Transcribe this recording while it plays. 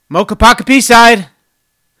Mokapakapi side.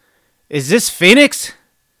 Is this Phoenix?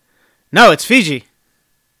 No, it's Fiji.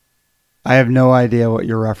 I have no idea what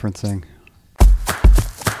you're referencing.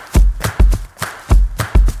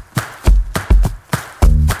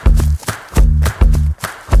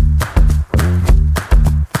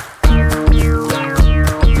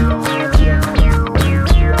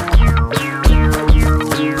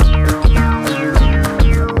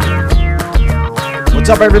 What's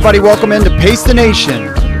up, everybody? Welcome into Pace the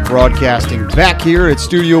Nation, broadcasting back here at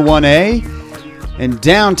Studio 1A in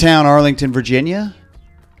downtown Arlington, Virginia.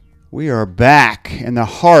 We are back in the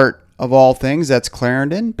heart of all things. That's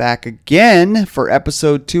Clarendon, back again for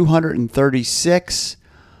episode 236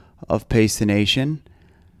 of Pace the Nation.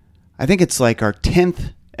 I think it's like our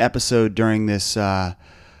 10th episode during this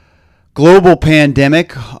global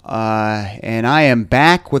pandemic, and I am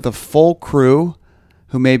back with a full crew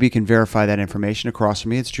who maybe can verify that information. Across from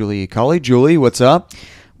me, it's Julie Cully. Julie, what's up?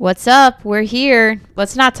 What's up? We're here.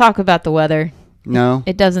 Let's not talk about the weather. No.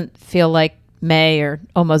 It doesn't feel like May or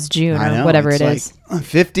almost June or whatever it is.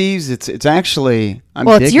 50s. It's actually,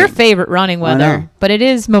 it's your favorite running weather, but it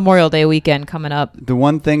is Memorial Day weekend coming up. The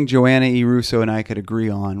one thing Joanna E. Russo and I could agree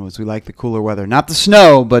on was we like the cooler weather. Not the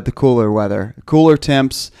snow, but the cooler weather. Cooler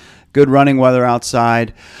temps, good running weather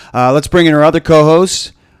outside. Let's bring in our other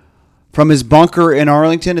co-hosts. From his bunker in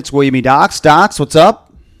Arlington, it's William E. Docs. Docs, what's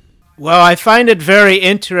up? Well, I find it very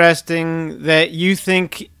interesting that you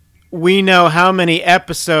think we know how many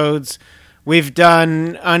episodes we've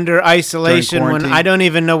done under isolation when I don't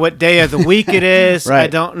even know what day of the week it is. Right. I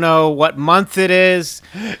don't know what month it is.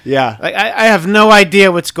 Yeah. I have no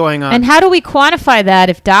idea what's going on. And how do we quantify that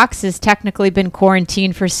if Docs has technically been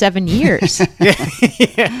quarantined for 7 years?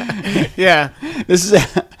 Yeah. This is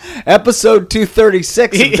episode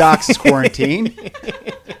 236 of Doc's Quarantine.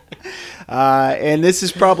 And this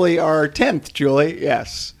is probably our 10th, Julie.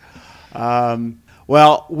 Yes.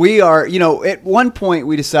 Well, we are, at one point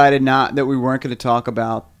we decided that we weren't going to talk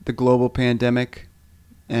about the global pandemic.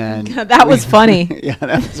 And that was funny. Yeah,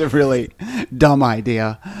 that was a really dumb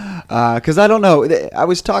idea. Because I don't know. I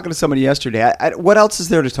was talking to somebody yesterday. What else is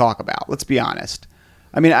there to talk about? Let's be honest.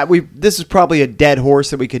 I mean, this is probably a dead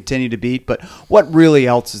horse that we continue to beat, but what really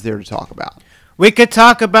else is there to talk about? We could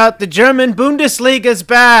talk about the German Bundesliga's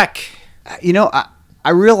back. I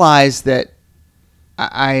realize that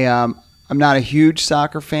I'm not a huge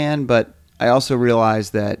soccer fan, but I also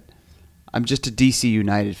realize that I'm just a DC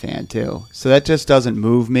United fan too. So that just doesn't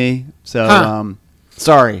move me. So,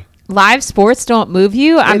 sorry. Live sports don't move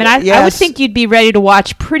you? I would think you'd be ready to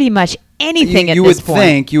watch pretty much anything at this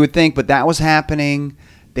point. You would think, but that was happening.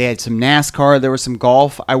 They had some NASCAR. There was some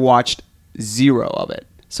golf. I watched zero of it.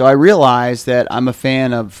 So I realized that I'm a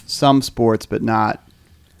fan of some sports, but not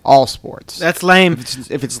all sports. That's lame.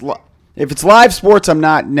 If it's live sports, I'm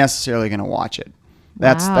not necessarily going to watch it.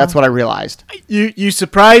 That's what I realized. You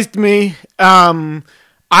surprised me.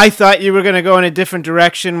 I thought you were going to go in a different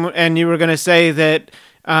direction, and you were going to say that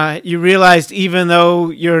you realized even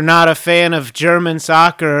though you're not a fan of German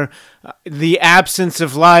soccer, the absence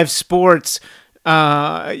of live sports,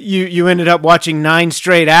 you ended up watching 9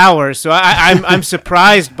 straight hours. So I'm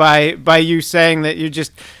surprised by you saying that you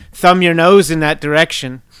just thumb your nose in that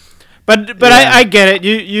direction. But yeah. I get it.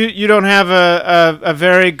 You don't have a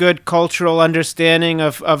very good cultural understanding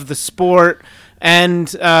of the sport,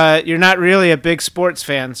 and you're not really a big sports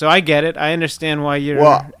fan. So I get it. I understand why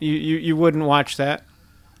you wouldn't watch that.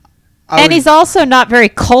 He's also not very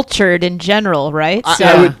cultured in general, right?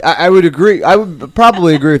 I would agree. I would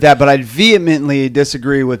probably agree with that, but I'd vehemently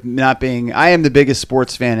disagree with not being. I am the biggest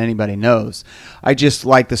sports fan anybody knows. I just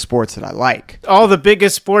like the sports that I like. All the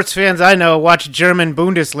biggest sports fans I know watch German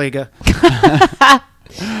Bundesliga.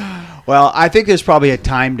 Well, I think there's probably a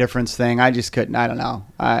time difference thing. I just couldn't. I don't know.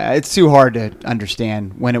 It's too hard to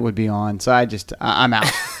understand when it would be on. So I'm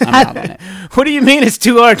out. I'm out on it. What do you mean it's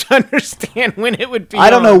too hard to understand when it would be on? I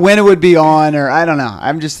don't know when it would be on, or I don't know.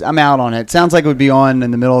 I'm out on it. It sounds like it would be on in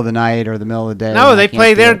the middle of the night or the middle of the day. No, they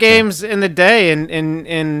play their games in the day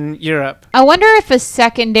in Europe. I wonder if a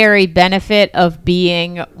secondary benefit of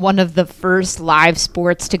being one of the first live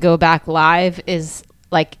sports to go back live is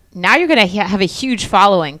like now you're going to have a huge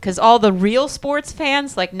following because all the real sports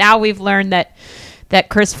fans, like now we've learned that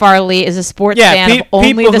Chris Farley is a sports fan of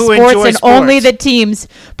only the sports and only the teams.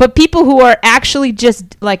 But people who are actually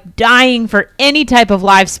just like dying for any type of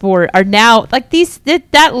live sport are now like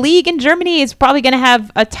that league in Germany is probably going to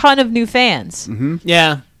have a ton of new fans. Mm-hmm.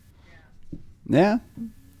 Yeah. Yeah.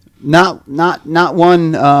 Not one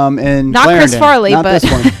in not Clarendon. Chris Farley, not but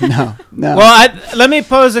this one. No. Well, let me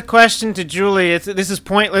pose a question to Julie. This is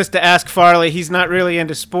pointless to ask Farley. He's not really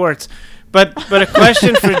into sports. But a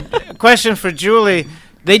question for Julie.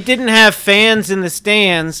 They didn't have fans in the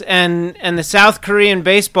stands, and the South Korean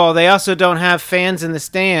baseball, they also don't have fans in the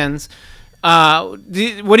stands. What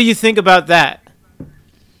do you think about that?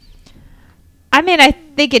 I mean, I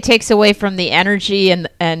think it takes away from the energy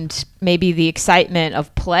and maybe the excitement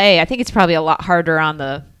of play. I think it's probably a lot harder on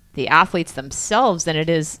the athletes themselves than it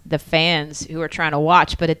is the fans who are trying to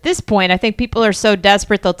watch. But at this point, I think people are so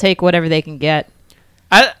desperate they'll take whatever they can get.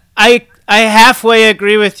 I halfway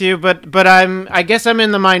agree with you, but I guess I'm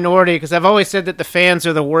in the minority because I've always said that the fans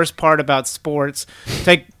are the worst part about sports.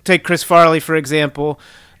 Take Chris Farley for example,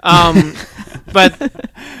 but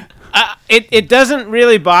it doesn't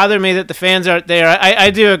really bother me that the fans aren't there.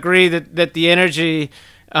 I do agree that the energy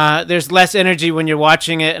there's less energy when you're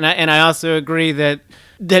watching it, and I also agree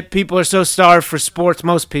that people are so starved for sports.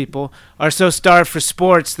 Most people are so starved for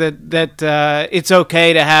sports that it's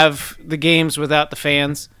okay to have the games without the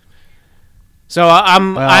fans. So I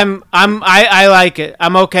like it.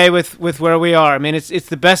 I'm okay with where we are. I mean, it's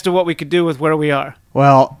the best of what we could do with where we are.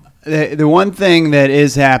 Well, the one thing that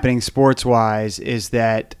is happening sports-wise is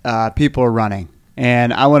that people are running,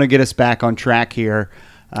 and I want to get us back on track here.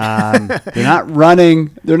 They're not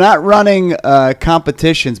running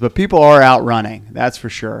competitions, but people are out running. That's for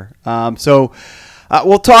sure. So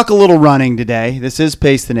we'll talk a little running today. This is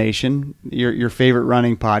Pace the Nation, your favorite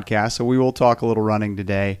running podcast. So we will talk a little running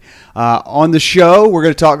today. On the show, we're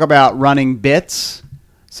going to talk about running bits,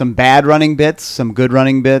 some bad running bits, some good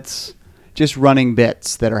running bits, just running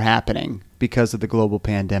bits that are happening because of the global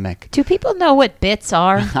pandemic. Do people know what bits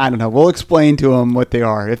are? I don't know. We'll explain to them what they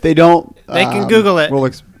are. If they don't, they can Google it. We'll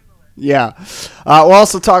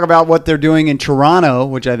also talk about what they're doing in Toronto,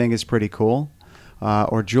 which I think is pretty cool.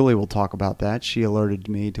 Or Julie will talk about that. She alerted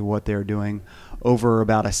me to what they're doing over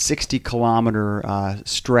about a 60-kilometer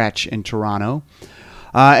stretch in Toronto.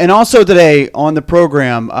 And also today on the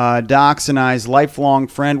program, Doc's and I's lifelong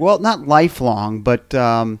friend. Well, not lifelong, but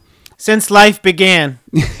since life began.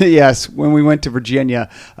 Yes, when we went to Virginia.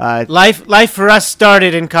 Life for us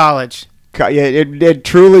started in college. Yeah, it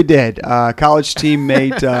truly did. College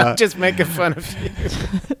teammate. Just making fun of you.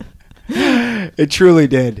 It truly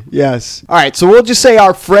did, yes. All right, so we'll just say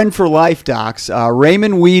our friend for life, Docs.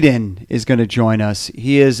 Raymond Whedon is going to join us.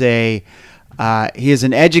 He is an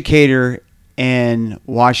educator in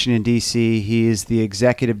Washington, D.C. He is the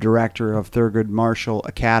executive director of Thurgood Marshall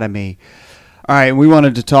Academy. All right, we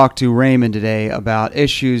wanted to talk to Raymond today about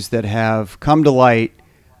issues that have come to light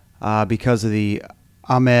because of the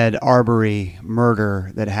Ahmaud Arbery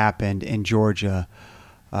murder that happened in Georgia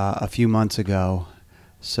a few months ago.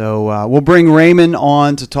 So we'll bring Raymond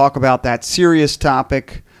on to talk about that serious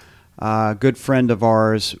topic. Good friend of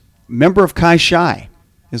ours, member of Chi Chi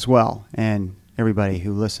as well, and everybody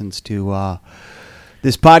who listens to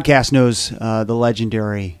this podcast knows the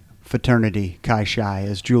legendary fraternity Chi Chi,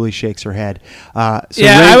 as Julie shakes her head.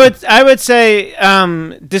 I would say,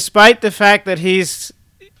 despite the fact that he's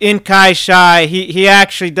in Chi Chi, he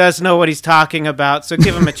actually does know what he's talking about. So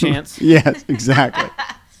give him a chance. Yes, exactly.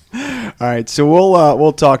 All right, so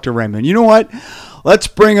we'll talk to Raymond. You know what? Let's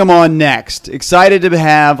bring him on next. Excited to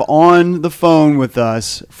have on the phone with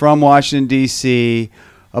us from Washington, D.C.,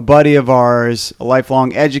 a buddy of ours, a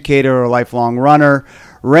lifelong educator, a lifelong runner.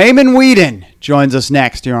 Raymond Whedon joins us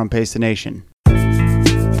next here on Pace the Nation.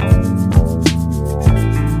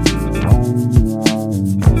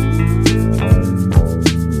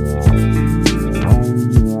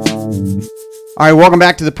 All right, welcome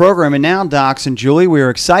back to the program. And now, Docs and Julie, we are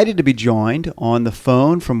excited to be joined on the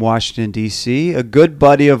phone from Washington, D.C., a good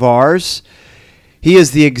buddy of ours. He is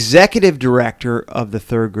the executive director of the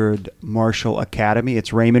Thurgood Marshall Academy.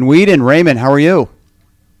 It's Raymond Whedon. Raymond, how are you?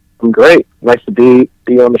 I'm great. Nice to be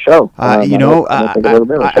on the show. I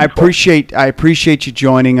appreciate you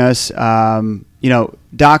joining us.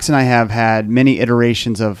 Docs and I have had many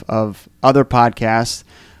iterations of other podcasts.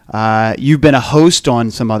 You've been a host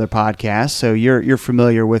on some other podcasts, so you're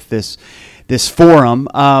familiar with this forum.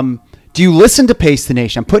 Do you listen to Pace the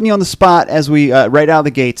Nation? I'm putting you on the spot as we right out of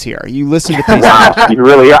the gates here. You listen to Pace the Nation? You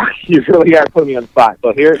really are. You really are putting me on the spot.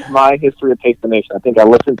 So here's my history of Pace the Nation. I think I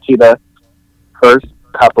listened to the first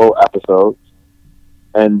couple episodes,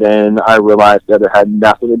 and then I realized that it had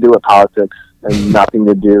nothing to do with politics and nothing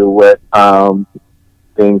to do with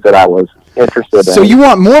things that I was interested in. So you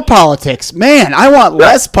want more politics? Man, I want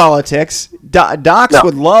less politics. Docs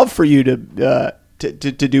would love for you to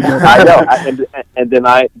do more. I know. And then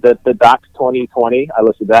the Docs 2020, I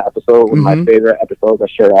listened to that episode, one of my favorite episodes. I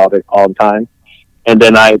share it all the time. And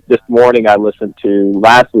then this morning I listened to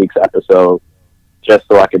last week's episode, just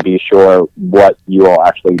so I could be sure what you all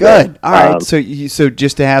actually Good. did. All right. So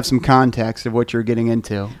just to have some context of what you're getting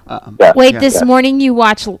into. Yeah. Wait, Yeah. this morning you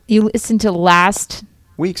listened to last.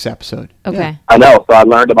 Week's episode. Okay. Yeah. I know. So I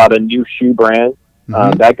learned about a new shoe brand.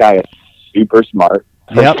 Mhm. That guy is super smart.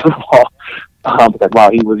 Yep. First of all, because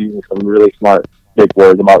wow, he was using some really smart big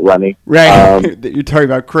words about running. Right. You're talking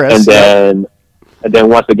about Chris. And then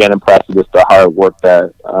once again, impressed with just the hard work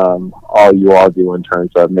that all you all do in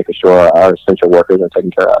terms of making sure our essential workers are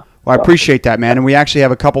taken care of. Well, I appreciate that, man. And we actually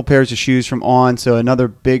have a couple pairs of shoes from On, so another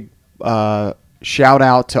big shout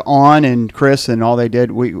out to On and Chris and all they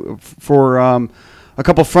did. For a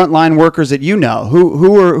couple frontline workers that you know.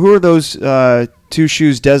 Who are those two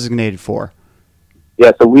shoes designated for?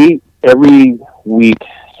 Yeah, so we every week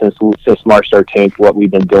since March 13th, what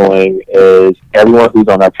we've been doing is everyone who's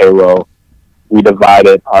on our payroll, we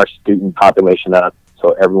divided our student population up.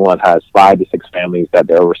 So everyone has 5 to 6 families that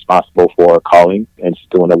they're responsible for calling and just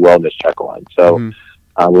doing a wellness check on. So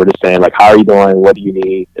we're just saying, like, how are you doing? What do you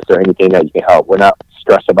need? Is there anything that you can help? We're not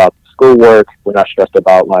stressed about schoolwork. We're not stressed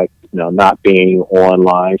about, like, not being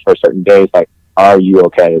online for certain days. Like, are you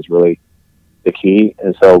okay is really the key.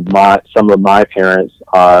 And so some of my parents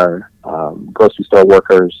are grocery store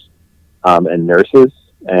workers and nurses,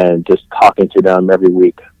 and just talking to them every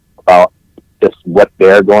week about just what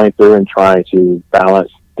they're going through and trying to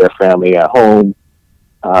balance their family at home,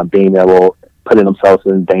 putting themselves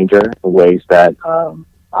in danger in ways that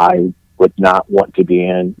I would not want to be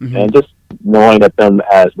in, and just knowing at them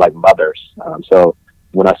as like mothers. So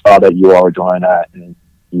when I saw that you all were doing that, and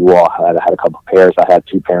you all had a couple of pairs, I had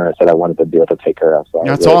 2 parents that I wanted to be able to take care of. So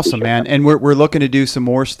That's really awesome, man. And we're looking to do some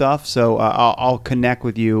more stuff, so I'll connect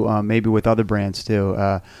with you, maybe with other brands too.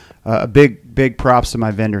 A big props to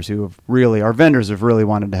my vendors our vendors have really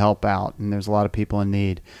wanted to help out, and there's a lot of people in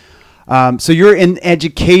need. So you're in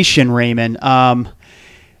education, Raymond.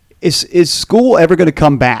 Is school ever going to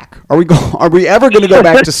come back? Are we ever going to go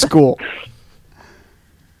back to school?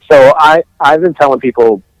 So I've been telling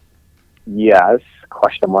people, yes, ?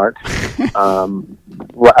 And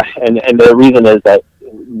the reason is that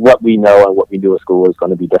what we know and what we do at school is going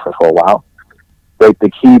to be different for a while.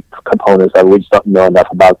 The key components are we just don't know enough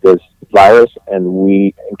about this virus,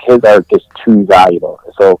 and kids are just too valuable.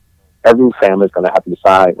 So every family is going to have to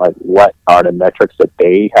decide, like, what are the metrics that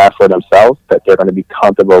they have for themselves that they're going to be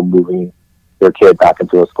comfortable moving their kid back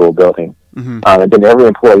into a school building. And then every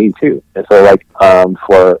employee too. And so, like,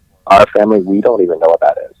 for our family, we don't even know what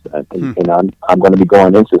that is. And I'm going to be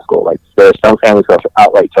going into school. Like, there are some families who have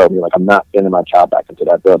outright told me, like, I'm not getting my child back into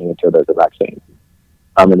that building until there's a vaccine.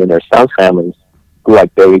 And then there's some families who,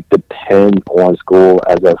 like, they depend on school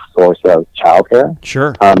as a source of childcare.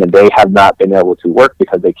 Sure. And they have not been able to work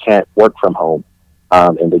because they can't work from home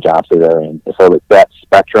in the jobs that they're in. And so that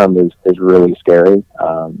spectrum is really scary.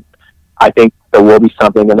 I think there will be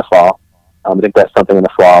something in the fall. I think that something in the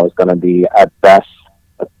fall is going to be, at best,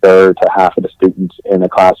 a third to half of the students in the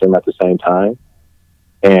classroom at the same time.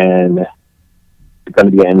 And it's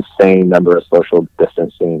going to be an insane number of social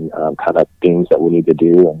distancing kind of things that we need to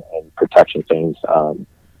do, and protection things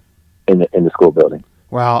in the school building.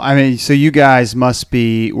 Wow. I mean, so you guys must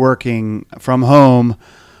be working from home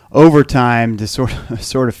overtime to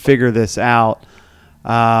sort of figure this out.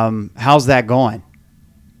 How's that going?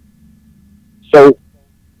 So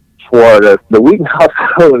for the week now,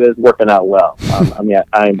 it is working out well.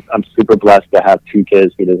 I'm super blessed to have 2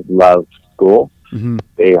 kids who just love school.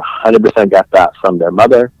 They 100% got that from their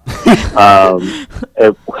mother.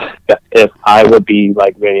 If I would be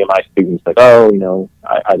like many of my students, like,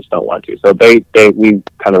 I just don't want to. So we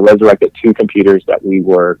kind of resurrected 2 computers that we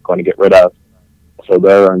were going to get rid of. So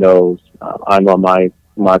there are no, I'm on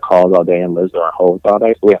my calls all day, and Liz are on hold all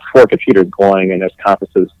day. So we have 4 computers going, and there's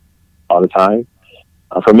conferences all the time.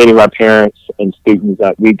 For many of our parents and students,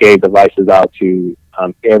 that we gave devices out to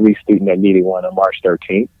every student that needed one on March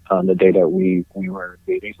 13th, the day that we were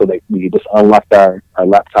meeting. So we just unlocked our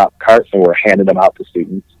laptop carts, and we're handing them out to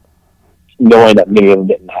students, knowing that many of them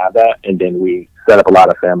didn't have that. And then we set up a lot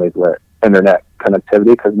of families with internet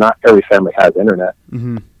connectivity, because not every family has internet.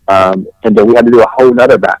 And then we had to do a whole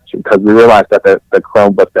nother batch, because we realized that the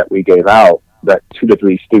Chromebook that we gave out, that 2 to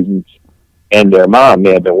 3 students and their mom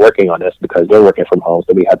may have been working on this because they're working from home.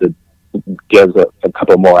 So we had to give a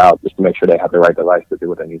couple more out just to make sure they have the right device to do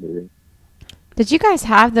what they need to do. Did you guys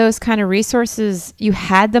have those kind of resources? You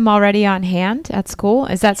had them already on hand at school?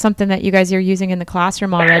 Is that something that you guys are using in the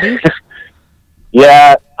classroom already?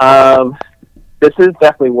 Yeah, this is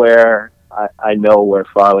definitely where I know where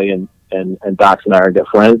Farley and Docs and I are good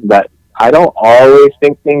friends, that I don't always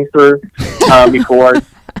think things through before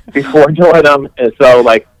doing them. And so,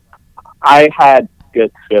 like, I had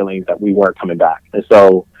good feelings that we weren't coming back. And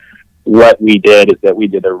so what we did is that we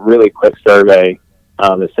did a really quick survey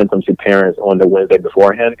that sent them to parents on the Wednesday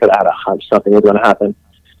beforehand, because I had a hunch something was going to happen.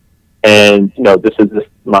 And, this is just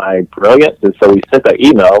my brilliance. And so we sent an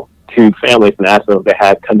email to families and asked them if they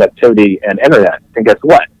had conductivity and internet. And guess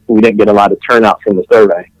what? We didn't get a lot of turnout from the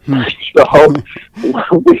survey. So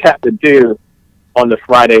what we had to do on the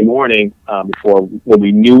Friday morning before, when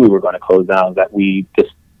we knew we were going to close down, that we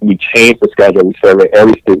changed the schedule. We surveyed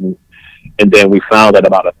every student, and then we found that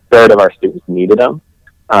about a third of our students needed them.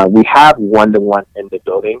 We have one-to-one in the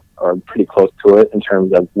building, or pretty close to it, in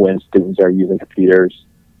terms of when students are using computers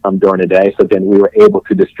during the day. So then we were able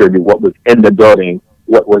to distribute what was in the building,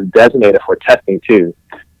 what was designated for testing too,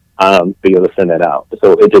 be able to send that out.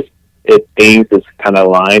 So things just kind of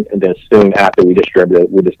aligned, and then soon after we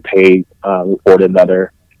distributed, we just paid, ordered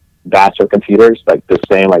another batch of computers, like just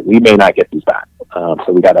saying, like, we may not get these back.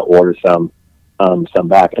 So we got to order some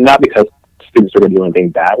back, and not because students are going to do anything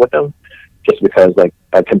bad with them, just because, like,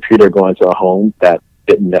 a computer going to a home that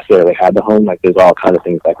didn't necessarily have the home, like, there's all kinds of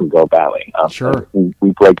things that can go badly. Sure.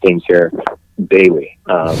 We break things here daily,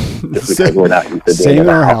 just because we're not used to doing Same it in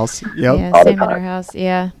our house. Yep. Yeah, same in our house.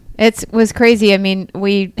 Yeah. It was crazy. I mean,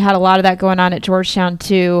 we had a lot of that going on at Georgetown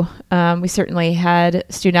too. We certainly had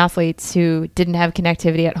student athletes who didn't have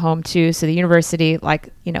connectivity at home too. So the university,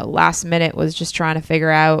 last minute was just trying to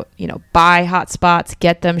figure out, buy hotspots,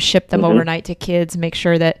 get them, ship them overnight to kids, make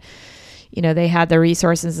sure that, they had the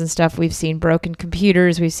resources and stuff. We've seen broken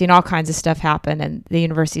computers. We've seen all kinds of stuff happen, and the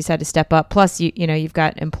universities had to step up. Plus, you've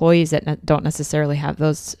got employees that don't necessarily have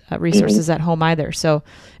those resources at home either. So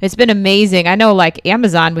it's been amazing. I know, like,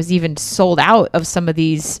 Amazon was even sold out of some of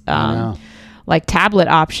these like tablet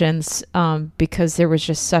options because there was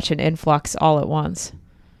just such an influx all at once.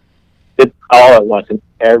 It's all at once, and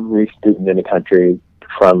every student in the country,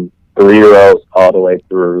 from 3-year-olds all the way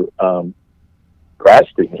through grad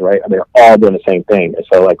students, right? They're all doing the same thing. And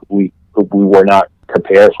so, like, we were not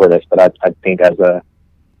prepared for this, but I think as a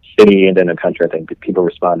city and in the country, I think people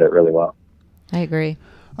responded really well. I agree.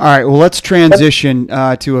 All right, well, let's transition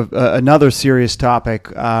to another serious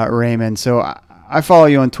topic, Raymond. So I follow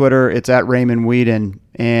you on Twitter. It's at Raymond Whedon.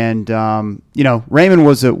 And, Raymond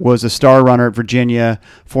was a star runner at Virginia,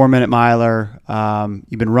 4-minute miler.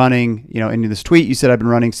 You've been running, in this tweet, you said, I've been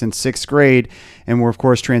running since 6th grade. And we're, of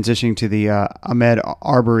course, transitioning to the Ahmaud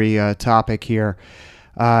Arbery topic here.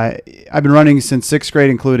 I've been running since 6th grade,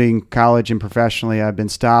 including college and professionally. I've been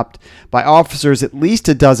stopped by officers at least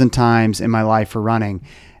a dozen times in my life for running.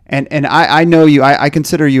 And I know you. I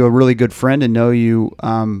consider you a really good friend and know you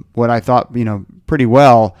what I thought, pretty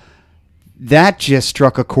well. That just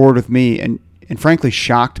struck a chord with me and frankly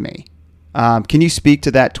shocked me. Can you speak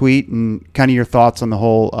to that tweet and kind of your thoughts on the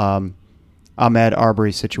whole Ahmaud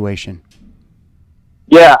Arbery situation?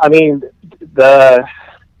 Yeah, I mean,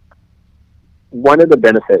 one of the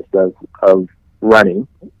benefits of running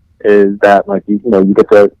is that, like, you get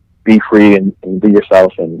to be free and be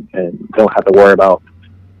yourself and don't have to worry about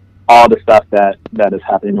all the stuff that is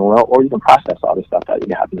happening in the world, or you can process all the stuff that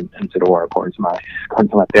you happen into the world. According to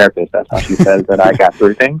my therapist, that's how she says that I got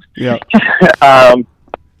through things. Yeah.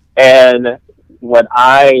 And what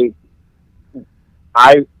I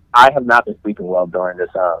have not been sleeping well during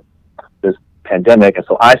this pandemic, and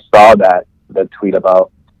so I saw the tweet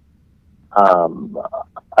about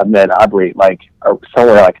Ahmaud Arbery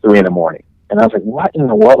somewhere like 3 a.m, and I was like, what in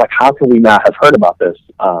the world? Like, how can we not have heard about this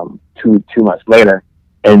 2 months later?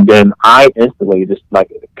 And then I instantly just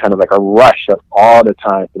kind of like a rush of all the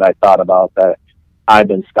times that I thought about that I've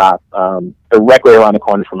been stopped. Directly around the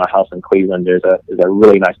corner from my house in Cleveland, there's a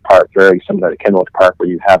really nice park, very similar to Kenilworth Park, where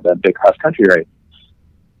you have that big cross country race.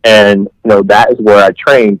 And that is where I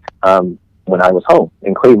trained when I was home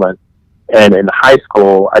in Cleveland. And in high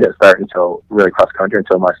school, I didn't start until really cross country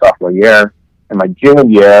until my sophomore year. And my junior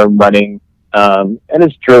year, running, and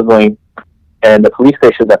it's drizzling, and the police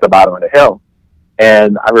station's at the bottom of the hill.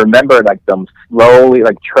 And I remember them slowly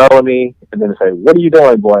trailing me, and then say, "What are you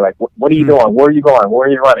doing, boy? Like, what are you doing? Where are you going? Where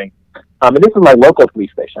are you running?" And this is my local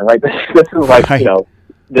police station, right? This is this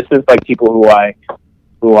is like people who I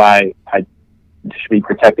should be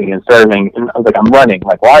protecting and serving. And I was like, "I'm running.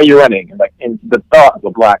 Like, why are you running?" And the thought of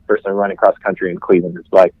a black person running cross country in Cleveland is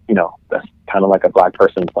that's kind of like a black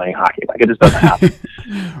person playing hockey. Like, it just doesn't happen.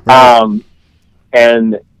 Right.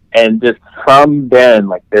 And just from then,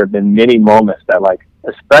 there have been many moments that,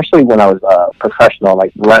 especially when I was professional,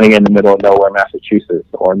 running in the middle of nowhere, Massachusetts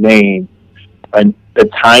or Maine, and the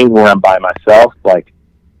times where I'm by myself,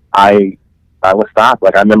 I was stopped.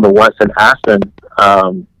 I remember once in Aspen,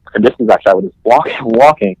 and this is actually, I was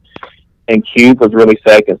walking, and Hughes was really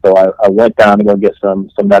sick, and so I went down to go get some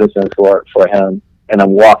medicine for him, and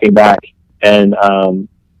I'm walking back, and the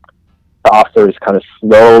officer just kind of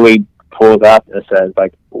slowly pulls up and says,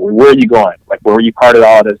 like, where are you going? Like, where were you part of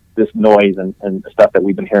all this noise and the stuff that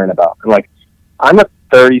we've been hearing about? And like, I'm a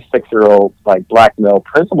 36-year-old like black male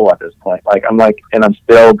principal at this point. Like, I'm like, and I'm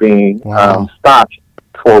still being stopped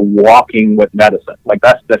for walking with medicine. Like,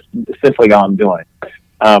 that's essentially all I'm doing.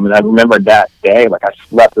 And I remember that day, like, I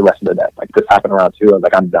slept the rest of the day. Like, this happened around 2. I was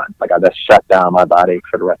like, I'm done. Like, I just shut down my body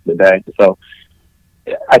for the rest of the day. So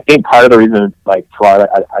I think part of the reason, like, Florida,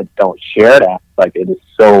 I don't share that, like, it is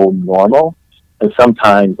so normal. And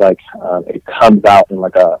sometimes, like, it comes out in,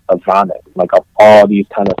 like, a vomit, like, of all these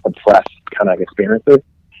kind of suppressed kind of experiences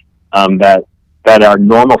that are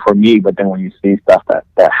normal for me. But then when you see stuff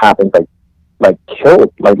that happens, like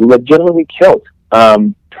killed, like, legitimately killed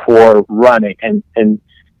for running. And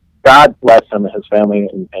God bless him and his family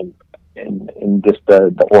and just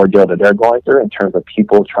the ordeal that they're going through in terms of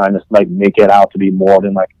people trying to like make it out to be more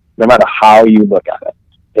than, like, no matter how you look at it,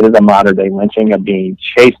 it is a modern day lynching of being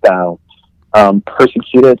chased down,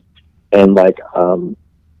 persecuted, and like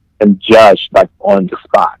and judged like on the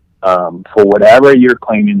spot for whatever you're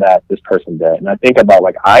claiming that this person did. And I think about,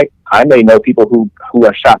 like, I may know people who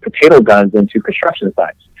have shot potato guns into construction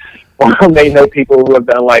sites, or I may know people who have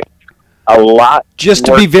done like a lot. Just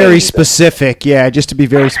to be very specific, just to be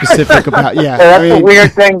very specific about, That's a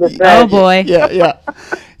weird thing to say. Oh boy. Yeah.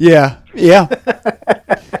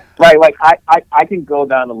 Right, like I can go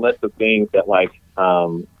down a list of things that like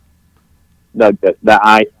that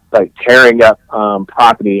I like tearing up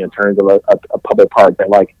property in terms of a public park that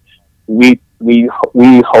like we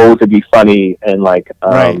hold to be funny and like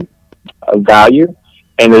a value,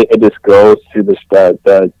 and it just goes to this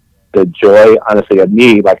the joy, honestly, of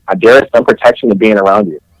me. Like, there is some protection of being around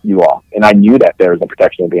you all, and I knew that there was a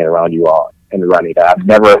protection of being around you all in running. That I've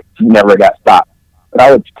never got stopped, but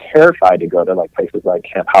I was terrified to go to like places like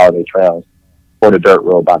Camp Holiday Trails or the dirt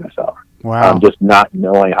road by myself. Wow. Just not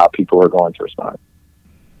knowing how people were going to respond.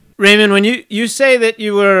 Raymond, when you say that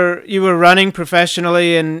you were running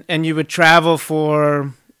professionally and you would travel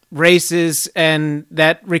for races and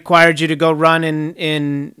that required you to go run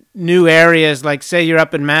in new areas, like say you're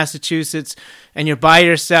up in Massachusetts and you're by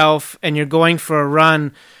yourself and you're going for a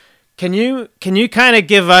run, can you kind of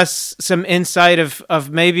give us some insight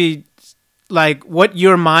of maybe like what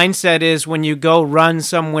your mindset is when you go run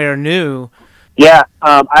somewhere new? Yeah,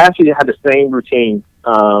 I actually had the same routine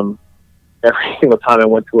every single time I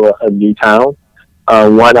went to a new town.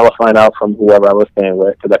 One, I would find out from whoever I was staying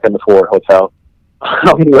with, because I couldn't afford a hotel,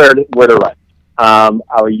 where to run.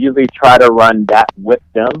 I would usually try to run that with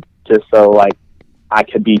them, just so like I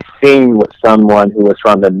could be seen with someone who was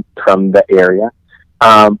from the area.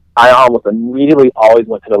 I almost immediately always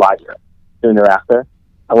went to the library soon thereafter.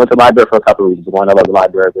 I went to the library for a couple of reasons. One, I love the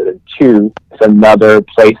library, but two, it's another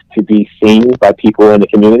place to be seen by people in the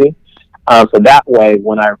community. So that way,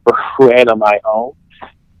 when I ran on my own,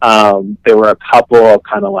 there were a couple of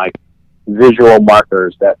kind of like visual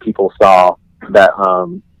markers that people saw that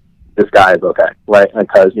this guy is okay, right?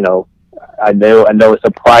 Because, you know, I know it's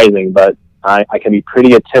surprising, but I can be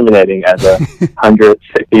pretty intimidating as a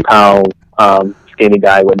 160-pound skinny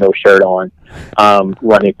guy with no shirt on,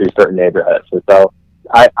 running through certain neighborhoods. And so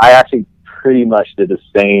I actually pretty much did the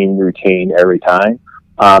same routine every time.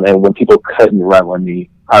 And when people couldn't run with me,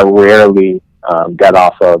 I rarely got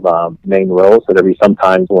off of main roads. So there'd be some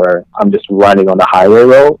times where I'm just running on the highway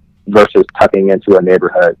road versus tucking into a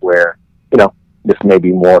neighborhood where, you know, this may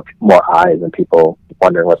be more eyes and people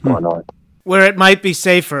wondering what's going on. Where it might be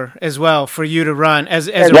safer as well for you to run as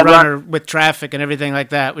a runner with traffic and everything like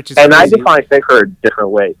that, which is and crazy. I define safer different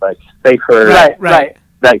ways, like safer, right.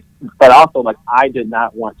 Like, but also like I did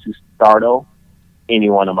not want to startle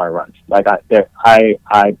any one of my runs. Like I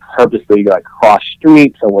purposely like cross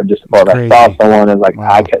streets or just or I saw someone and like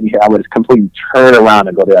I couldn't hear. I would just completely turn around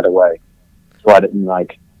and go the other way. So I didn't I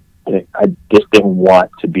just didn't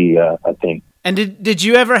want to be a thing. And did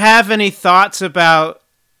you ever have any thoughts about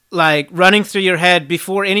like running through your head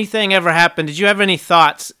before anything ever happened? Did you have any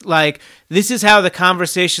thoughts like this is how the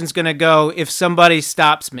conversation's going to go if somebody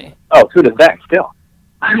stops me? Oh, to the day still.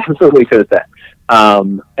 Absolutely to the day.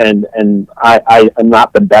 And I am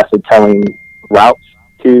not the best at telling routes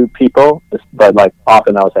to people, but like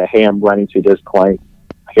often I would say, hey, I'm running to this point.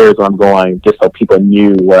 Here's where I'm going, just so people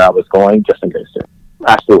knew where I was going, just in case.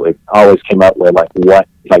 Absolutely. I always came up with what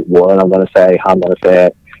I'm going to say, how I'm going to say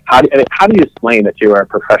it. How do you explain that you're a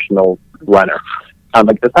professional runner?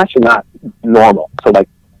 Like that's actually not normal. So like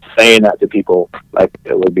saying that to people, like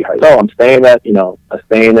it would be hard. Oh, I'm staying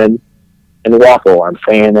in in Walpole. I'm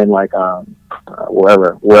staying in like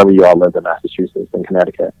wherever you all lived in Massachusetts and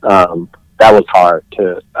Connecticut. That was hard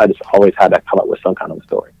to. I just always had to come up with some kind of a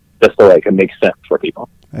story, just so it can make sense for people.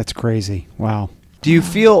 That's crazy. Wow. Do you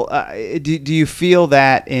feel do you feel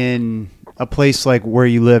that in a place like where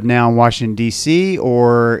you live now in Washington D.C.,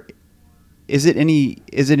 or is it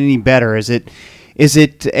any better? Is it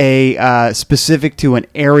a specific to an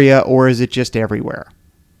area, or is it just everywhere?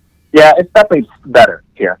 Yeah, it's definitely better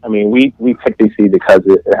here. I mean, we picked D.C. because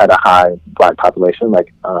it had a high black population.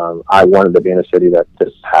 Like, I wanted to be in a city that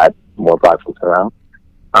just had more black folks around.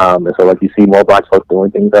 And so, like, you see more black folks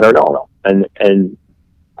doing things that are normal. And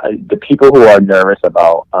the people who are nervous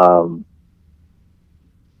about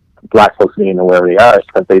black folks being wherever they are is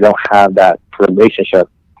because they don't have that relationship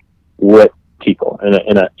with people.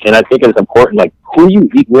 And I think it's important, like, who you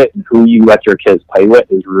eat with and who you let your kids play with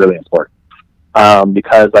is really important.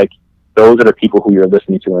 Because, like, those are the people who you're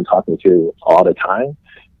listening to and talking to all the time.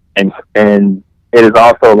 And it is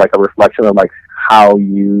also, like, a reflection of, like, how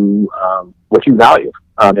you, what you value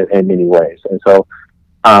in many ways. And so,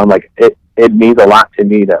 like, it means a lot to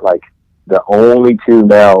me that, like, the only two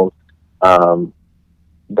males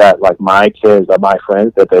that, like, my kids or my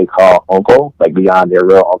friends that they call uncle, like, beyond their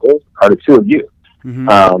real uncles, are the two of you.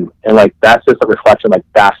 Mm-hmm. And, like, that's just a reflection, like,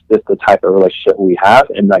 that's just the type of relationship we have.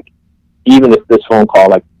 And, like, even if this phone call,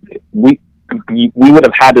 like, we would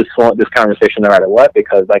have had this conversation no matter what,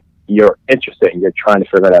 because, like, you're interested and you're trying to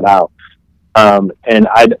figure that out. And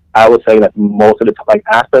I would say that most of the time, like,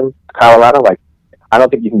 Aspen, Colorado, like, I don't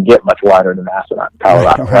think you can get much wider than Aspen,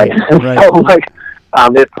 Colorado, right? So, like,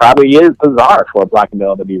 it probably is bizarre for a black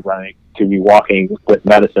male to be walking with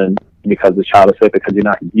medicine because the child is sick, because you're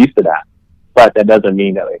not used to that. But that doesn't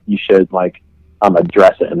mean that, like, you should, like,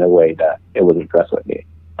 address it in the way that it was addressed with me.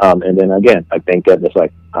 And then again, I think that it's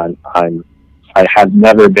like I have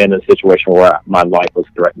never been in a situation where my life was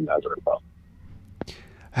threatened as a result.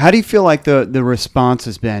 How do you feel like the response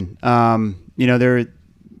has been? You know,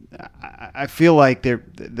 I feel like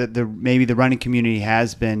maybe the running community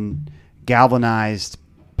has been galvanized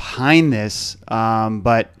behind this,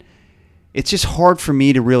 but it's just hard for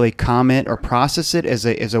me to really comment or process it as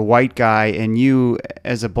a white guy, and you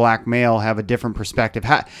as a black male have a different perspective.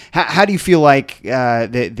 How do you feel like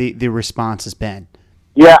the response has been?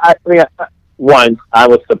 Yeah, I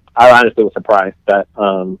honestly was surprised that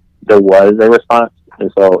there was a response, and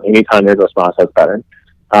so anytime there's a response, that's better.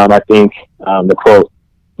 I think the quote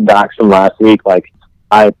back from last week, like,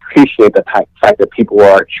 I appreciate the fact that people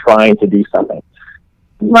are trying to do something.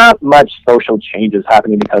 Not much social change is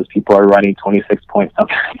happening because people are running 26 point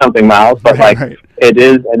something miles, but right. It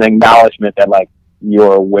is an acknowledgement that, like,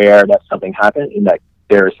 you're aware that something happened and that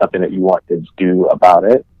there is something that you want to do about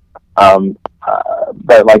it.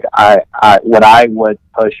 But, like, what I would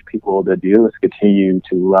push people to do is continue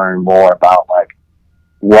to learn more about, like,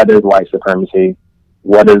 what is white supremacy,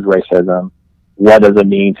 what is racism, what does it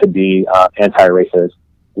mean to be anti-racist,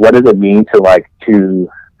 what does it mean to, like, to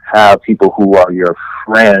have people who are your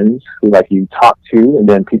friends, who, like, you talk to, and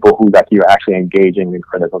then people who, like, you're actually engaging in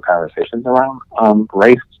critical conversations around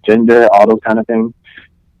race, gender, all those kind of things.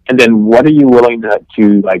 And then what are you willing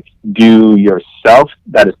to like, do yourself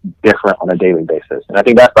that is different on a daily basis? And I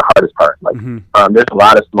think that's the hardest part. Like, there's a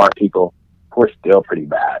lot of smart people who are still pretty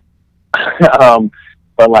bad,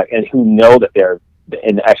 but, like, and who know that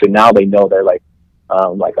and actually now they know they're like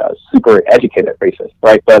a super educated racist,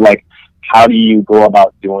 right? But, like, how do you go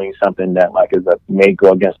about doing something that, like, may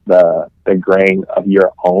go against the grain of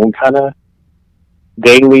your own kind of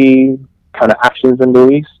daily kind of actions and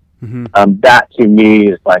beliefs? That to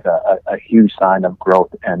me is like a huge sign of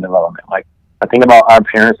growth and development. Like, I think about our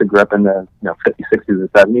parents who grew up in the 50s, 60s,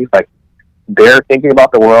 and 70s. Like, their thinking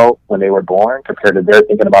about the world when they were born compared to their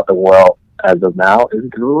thinking about the world as of now is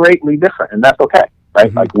greatly different, and that's okay,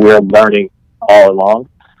 right? Like, we're learning all along.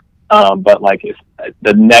 But, like, if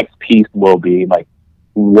the next piece will be, like,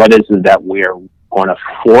 what is it that we're going to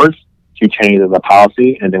force to change as a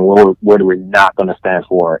policy, and then what are we not going to stand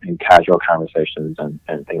for in casual conversations and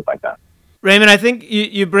things like that. Raymond, I think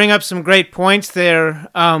you bring up some great points there.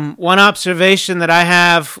 One observation that I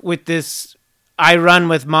have with this I Run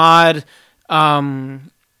With Maude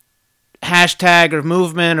hashtag or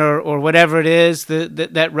movement or whatever it is,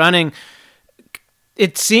 that running,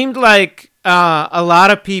 it seemed like a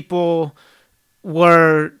lot of people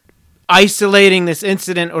were isolating this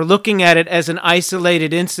incident or looking at it as an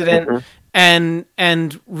isolated incident. And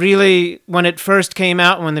really, when it first came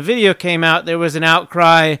out, when the video came out, there was an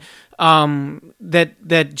outcry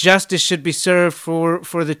that justice should be served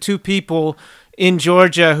for the two people in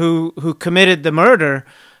Georgia who committed the murder.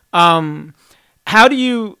 how do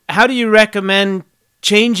you recommend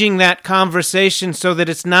changing that conversation so that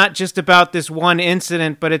it's not just about this one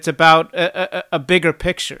incident, but it's about a bigger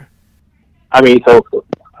picture? I mean, so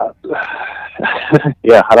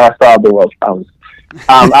yeah, how do I solve the world's problems?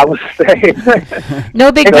 I would say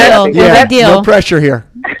no big deal. No big deal. No pressure here.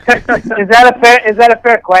 Is that a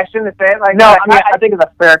fair question to say? Like, no, I mean, I think it's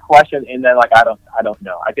a fair question, and then like I don't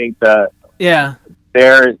know. I think the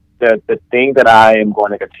thing that I am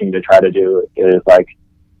going to continue to try to do is like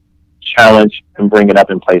challenge and bring it up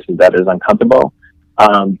in places that is uncomfortable.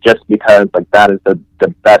 Just because like that is the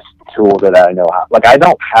best tool that I know how. Like I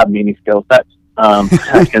don't have many skill sets.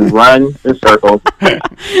 I can run in circles.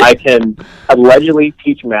 I can allegedly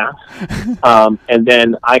teach math, and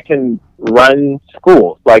then I can run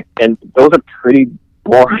schools. Like, and those are pretty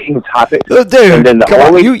boring topics. Oh, dude, and then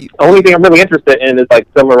the only thing I'm really interested in is like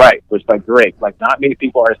civil rights, which is like great. Like, not many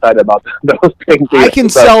people are excited about those things. I can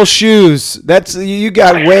sell shoes. That's you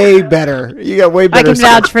got way better. You got way better. I can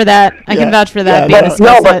vouch for that. I can vouch for that.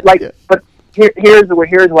 But here's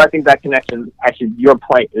where I think that connection, actually, your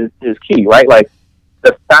point is key, right? Like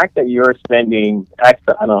the fact that you're spending X,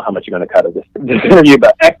 I don't know how much you're going to cut of this interview,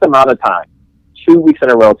 but X amount of time, 2 weeks in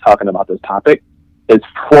a row talking about this topic, is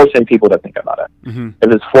forcing people to think about it. Mm-hmm.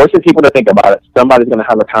 If it's forcing people to think about it, somebody's going to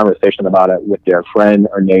have a conversation about it with their friend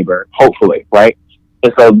or neighbor, hopefully, right?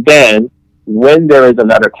 And so then, when there is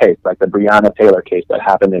another case, like the Breonna Taylor case that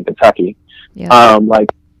happened in Kentucky,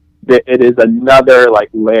 it is another like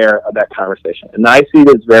layer of that conversation. And I see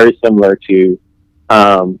this very similar to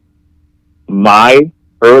my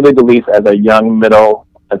early beliefs as a young male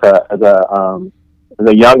at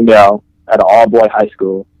an all-boy high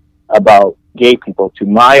school about gay people to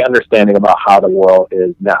my understanding about how the world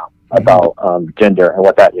is now, about gender and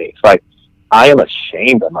what that means. Like, I am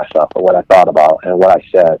ashamed of myself for what I thought about and what I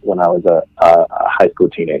said when I was a high school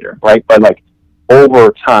teenager, right? But like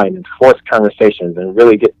over time and forced conversations and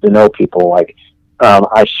really get to know people, like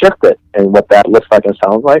I shifted in what that looks like and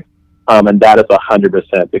sounds like, and that is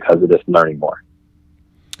 100% because of this learning more.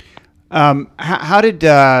 How did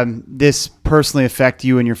this personally affect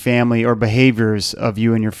you and your family, or behaviors of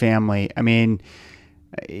you and your family? I mean,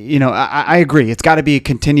 you know, I agree. It's got to be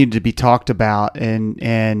continued to be talked about,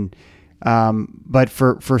 but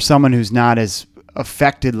for someone who's not as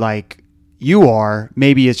affected like you are,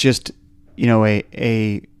 maybe it's just, you know,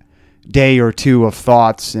 a day or two of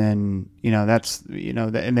thoughts, and you know that's, you know,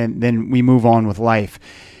 and then we move on with life.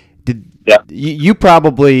 You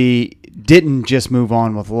probably didn't just move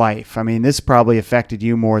on with life. I mean, this probably affected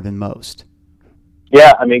you more than most.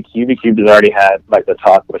 Yeah, I mean, QB Cube has already had like the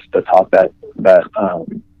talk that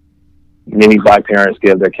many Black parents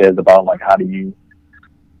give their kids about, like, how do you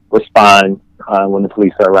respond when the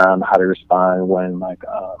police are around, how to respond when like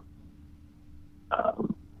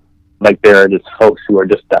there are just folks who are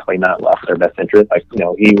just definitely not left their best interest. Like, you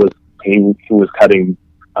know, he was cutting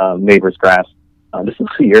neighbor's grass. This was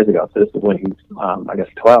 2 years ago, so this is when he's I guess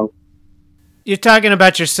 12. You're talking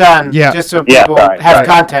about your son, yeah. Just so people have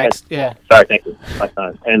context. Yeah. Sorry, thank you, my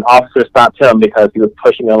son. And officer stopped him because he was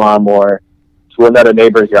pushing a lawnmower to another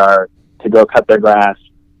neighbor's yard to go cut their grass,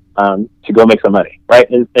 to go make some money, right?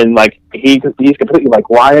 And like he's completely like,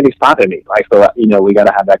 why are they stopping me? Like, so you know, we got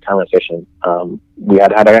to have that conversation. We had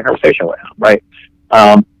to have that conversation with him, right?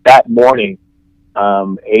 That morning,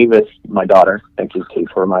 Avis, my daughter, thank you, Kate,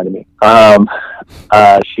 for reminding me.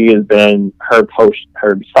 She has been her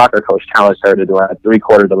soccer coach challenged her to do a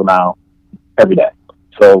 3/4 of a mile every day.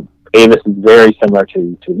 So Avis is very similar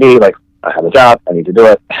to me. Like, I have a job, I need to do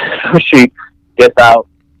it. She gets out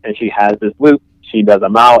and she has this loop. She does a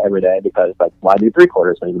mile every day because, like, why do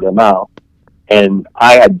 3/4 when you do a mile? And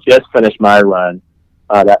I had just finished my run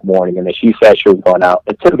that morning, and then she said she was going out.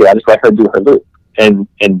 And typically, I just let her do her loop. And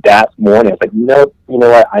that morning, I was like, no, you know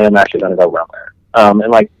what? I am actually going to go run there.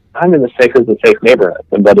 And like, I'm in the safest of safe neighborhoods,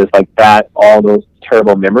 but it's like that. All those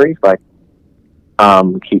terrible memories, like,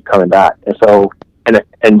 keep coming back. And so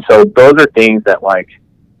those are things that, like,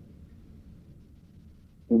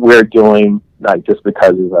 we're doing, like, just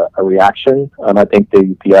because of a reaction. I think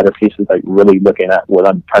the other piece is, like, really looking at what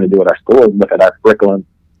I'm trying to do at our school is look at our curriculum,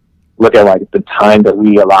 look at, like, the time that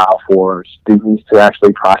we allow for students to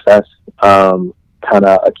actually process kind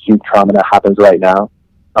of acute trauma that happens right now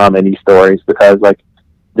in these stories, because, like,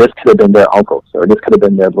 this could have been their uncles or this could have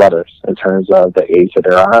been their brothers in terms of the age that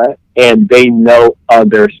they're at, and they know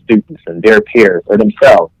other students and their peers or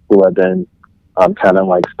themselves who have been kind of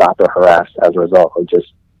like stopped or harassed as a result of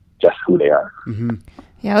just who they are. Mm-hmm.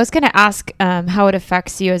 Yeah, I was going to ask how it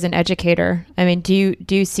affects you as an educator. I mean, do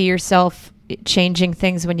you see yourself changing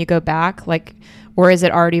things when you go back, like, or is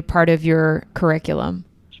it already part of your curriculum?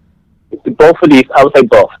 both of these, I would say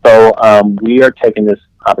both. So we are taking this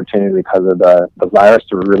opportunity because of the virus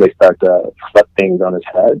to really start to flip things on its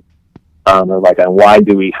head. And why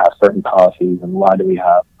do we have certain policies and why do we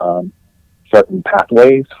have certain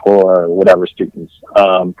pathways for whatever students?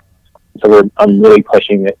 I'm really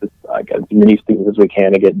pushing it like as many students as we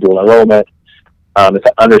can to get dual enrollment.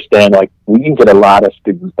 To understand we can get a lot of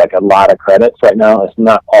students a lot of credits right now. It's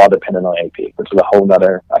not all dependent on AP, which is a whole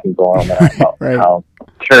nother. I can go on that about right. how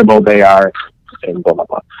terrible they are and blah blah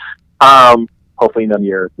blah. Hopefully none of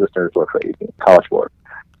your listeners work for AP College Board.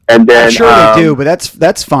 And then I'm sure they do, but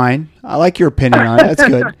that's fine. I like your opinion on it. That's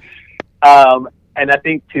good. And I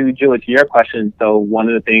think to Julie, to your question, so one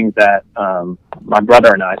of the things that my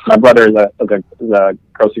brother is a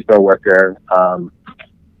grocery store worker.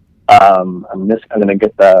 I'm going to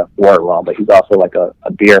get the word wrong, but he's also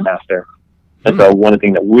a beer master. And so one of the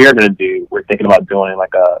things that we're going to do, we're thinking about doing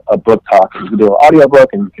a book talk. And you can do an audio book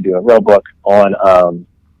and you can do a real book on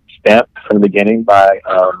Stamp from the Beginning by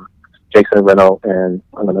Jason Reynolds, and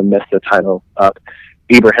I'm going to miss the title up,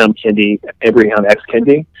 Abraham X.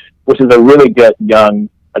 Kendi, which is a really good young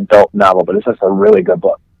adult novel, but it's just a really good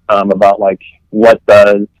book about what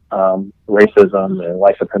does racism and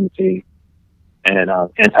white supremacy and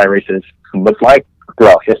anti-racist look like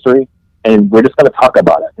throughout history, and we're just going to talk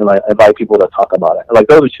about it and invite people to talk about it. And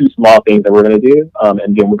those are two small things that we're going to do,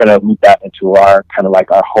 and then we're going to move that into our kind of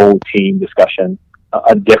our whole team discussion,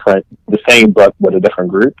 the same book with a different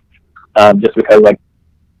group, just because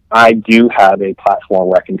I do have a platform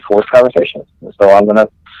where I can force conversations, so I'm going to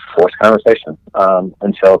force conversation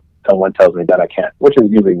until someone tells me that I can't, which is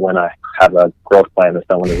usually when I have a growth plan and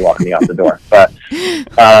someone is walking me out the door. But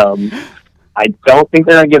I don't think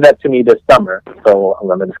they're going to give that to me this summer, so I'm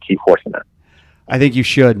going to just keep forcing it. I think you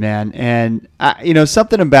should, man. And,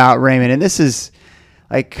 something about Raymond, and this is,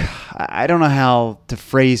 I don't know how to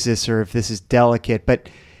phrase this or if this is delicate, but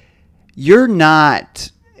you're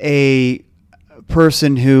not a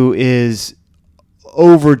person who is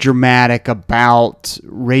over dramatic about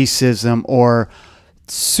racism or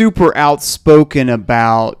super outspoken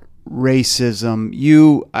about racism.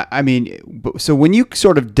 So when you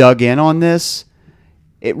sort of dug in on this,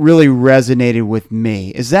 it really resonated with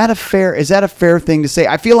me. Is that a fair thing to say?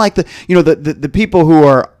 I feel like the people who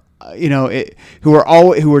are who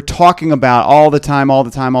are talking about all the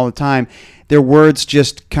time, their words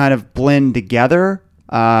just kind of blend together.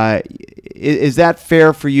 Is that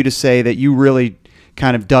fair for you to say that you really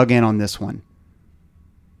kind of dug in on this one?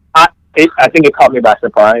 I think it caught me by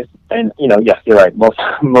surprise, and yes, you're right. Most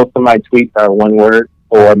of my tweets are one word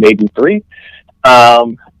or maybe three, but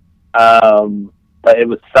it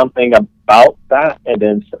was something about that,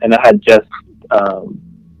 and I had just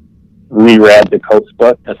reread the Coates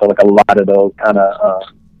book, and so a lot of those kind of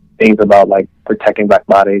things about protecting Black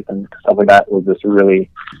bodies and stuff like that was just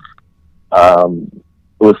really it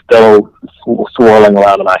was still swirling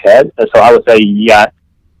around in my head, and so I would say yes.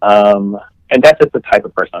 And that's just the type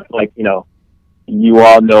of person. You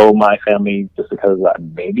all know my family just because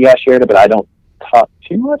maybe I shared it, but I don't talk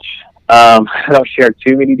too much. I don't share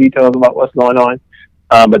too many details about what's going on.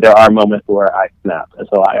 But there are moments where I snap. And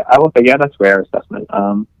so I will say, yeah, that's a fair assessment.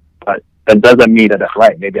 But that doesn't mean that that's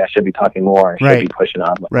right. Maybe I should be talking more. I should be pushing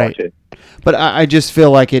on more too. But I just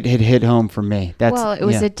feel like it hit home for me. It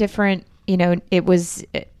was a different, it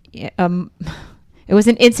was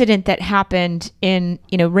an incident that happened in,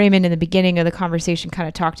 Raymond in the beginning of the conversation kind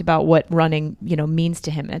of talked about what running, means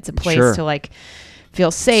to him. It's a place to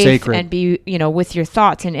feel safe Sacred. And be, with your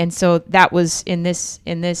thoughts. And so that was in this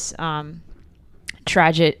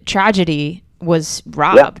tragedy was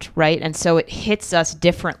robbed. Yeah. Right. And so it hits us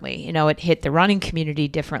differently. It hit the running community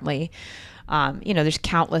differently. There's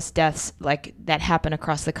countless deaths that happen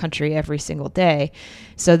across the country every single day.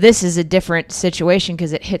 So this is a different situation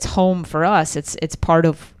because it hits home for us. It's part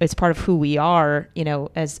of who we are,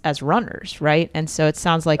 as runners, right? And so it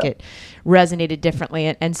sounds like it resonated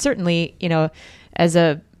differently. And certainly, as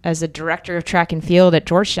a director of track and field at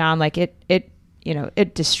Georgetown,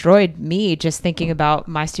 it destroyed me just thinking about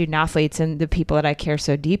my student athletes and the people that I care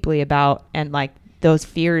so deeply about, and those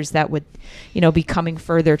fears that would, be coming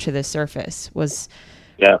further to the surface was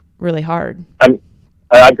really hard. I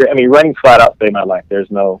agree. I mean, running flat out saved my life.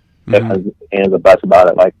 There's no ifs, ands, or buts about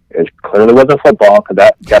it. It clearly wasn't football because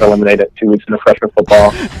that got eliminated 2 weeks into freshman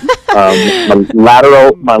football.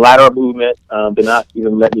 My lateral movement did not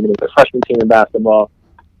even let me make the freshman team in basketball.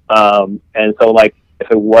 And so,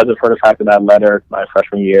 if it wasn't for the fact that I led her my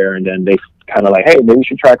freshman year, and then they kind of hey, maybe you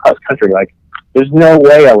should try cross country. There's no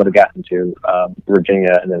way I would have gotten to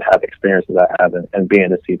Virginia and then have experiences I have and be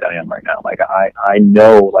in the seat that I am right now. I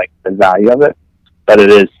know the value of it, but it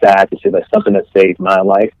is sad to see that something that saved my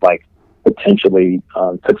life, like, potentially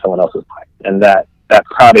took someone else's life. And that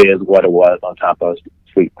probably is what it was, on top of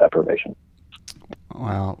sleep deprivation.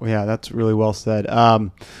 Wow. Yeah, that's really well said.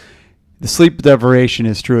 The sleep deprivation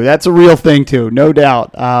is true. That's a real thing too, no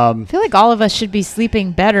doubt. I feel like all of us should be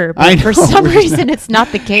sleeping better, I but for know, some we're reason it's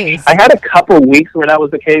not the case. I had a couple of weeks where that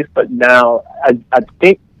was the case, but now I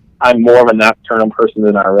think I'm more of a nocturnal person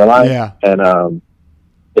than I realize. Yeah. And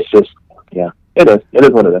it's just, it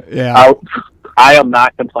is what it is. Yeah. I am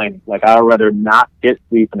not complaining. Like, I'd rather not get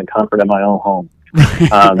sleep in the comfort of my own home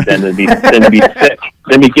than to be sick.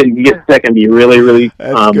 Then get sick and be really, really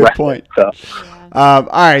That's a good rested. point. So. All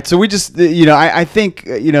right, so we just, I think,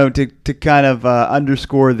 to kind of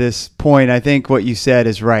underscore this point, I think what you said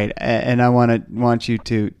is right, and I want you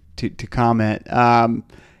to comment.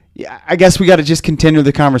 I guess we got to just continue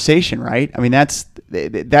the conversation, right? I mean, that's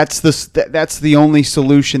the only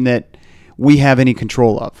solution that we have any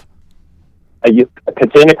control of. You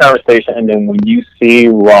continue the conversation, and then when you see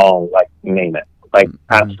wrong, like, name it. Like,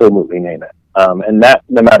 absolutely name it. And that,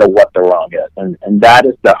 no matter what the wrong is. And that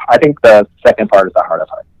is I think the second part is the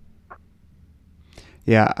hardest part.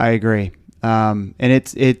 Yeah, I agree. And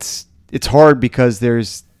it's hard because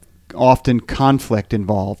there's often conflict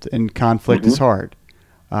involved, and conflict is hard.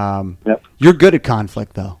 Yep. You're good at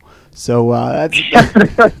conflict, though. So that's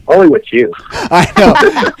only with you.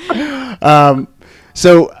 I know.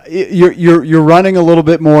 So you're running a little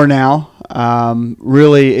bit more now.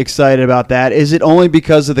 Really excited about that. Is it only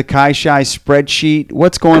because of the KaiShai spreadsheet?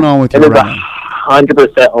 What's going on with your running?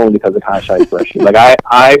 100% only because of KaiShai spreadsheet. Like,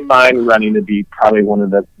 I find running to be probably one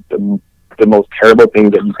of the most terrible things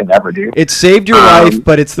that you can ever do. It saved your life,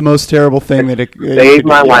 but it's the most terrible thing that it saved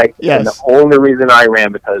my life. Yes. And the only reason I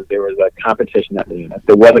ran because there was a competition at the end. If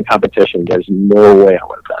there wasn't competition, there's no way I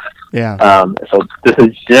would have done it. Yeah. So this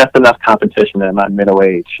is just enough competition in my middle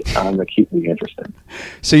age to keep me interested.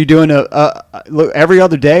 So you're doing look every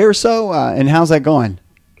other day or so, and how's that going?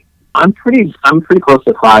 I'm pretty close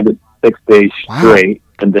to 5 to 6 days straight,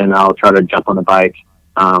 and then I'll try to jump on the bike.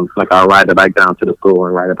 Like, I'll ride the bike down to the school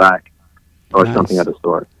and ride it back, or something at the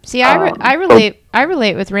store. See, I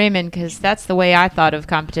relate with Raymond, because that's the way I thought of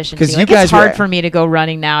competition. 'Cause Like, you guys it's hard were- for me to go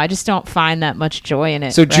running now. I just don't find that much joy in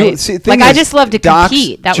it. So right? thing I is, just love to Docs,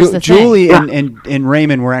 compete. That was the Julie thing. and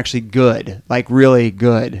Raymond were actually good, like really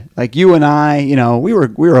good. Like you and I, we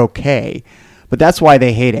were okay, but that's why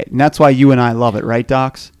they hate it, and that's why you and I love it, right,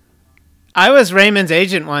 Docs? I was Raymond's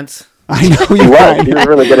agent once. I know He was. He was a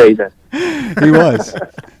really good agent. He was.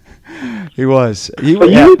 He was. But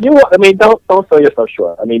I mean, don't sell yourself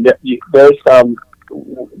short. I mean, there's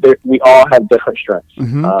we all have different strengths.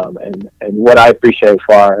 And what I appreciate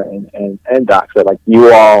far and Doc said, like,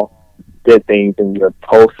 you all did things in your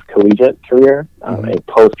post-collegiate career and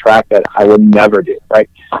post-track that I would never do. Right?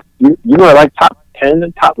 You were like top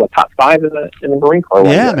 10, top 5 in the Marine Corps.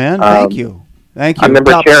 Yeah, man. Thank you. Thank you. I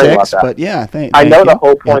remember Top sharing 6, about that. But yeah, I know you. the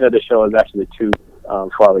whole point of the show is actually to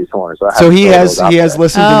Farley's horn. So he has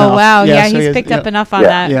listened enough. Oh, wow. Yeah, so he's picked up enough on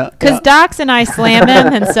Yeah. that. Because Docs and I slam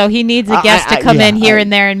him, and so he needs a guest to come in here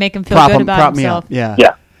and there and make him feel good about himself. Yeah.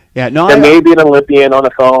 Yeah. Yeah. No, There may be an Olympian on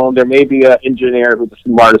the phone. There may be an engineer who's the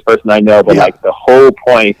smartest person I know, but like, the whole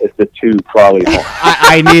point is to toot Farley's horn.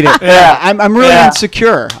 I need it. Yeah. I'm really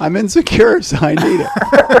insecure. I'm insecure, so I need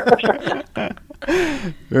it.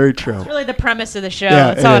 Very true. It's really the premise of the show. Yeah,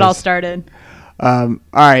 That's how it all is. started. All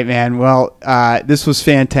right, man. Well, this was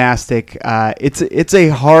fantastic. It's a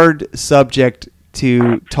hard subject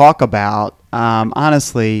to talk about.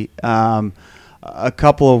 Honestly, a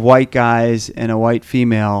couple of white guys and a white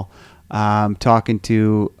female talking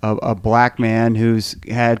to a black man who's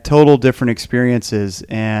had total different experiences,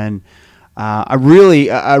 and I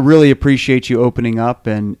really appreciate you opening up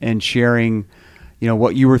and sharing,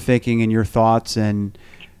 what you were thinking and your thoughts and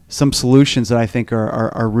some solutions that I think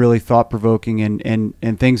are really thought-provoking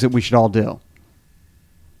and things that we should all do.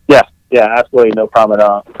 Yeah, absolutely, no problem at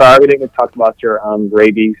all. Sorry we didn't talk about your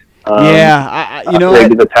rabies.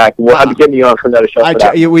 Rabies attack. We'll have to get you on for another show.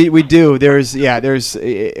 We do.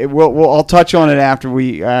 I'll touch on it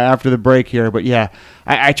after the break here. But yeah,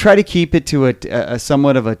 I try to keep it to a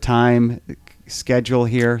somewhat of a time schedule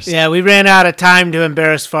here. Yeah, we ran out of time to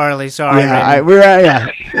embarrass Farley. Sorry.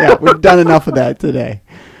 We've done enough of that today.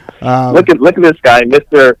 Look at this guy,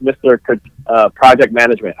 Mr. Project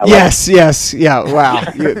Management. Wow.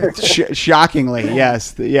 Shockingly,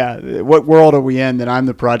 yes. What world are we in that I'm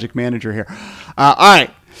the project manager here? All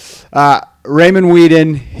right. Raymond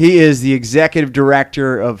Whedon, he is the executive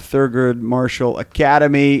director of Thurgood Marshall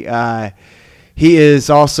Academy. he is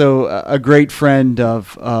also a great friend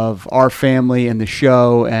of our family and the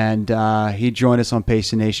show, and he joined us on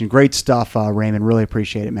Pace the Nation. Great stuff, Raymond. Really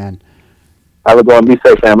appreciate it, man. Have a good one. Be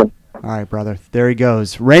safe, family. All right, brother. There he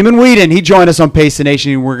goes. Raymond Whedon. He joined us on Pace the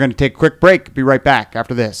Nation. We're going to take a quick break. Be right back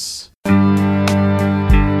after this. All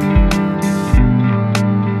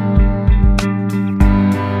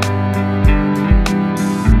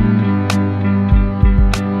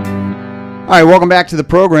right, welcome back to the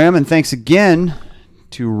program, and thanks again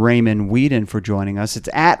to Raymond Whedon for joining us. It's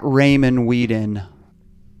at Raymond Whedon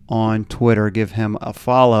on Twitter. Give him a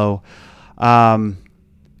follow.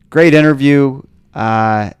 Great interview.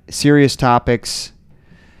 Serious topics,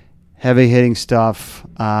 heavy-hitting stuff.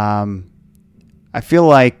 I feel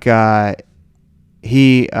like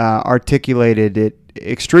he articulated it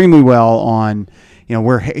extremely well on,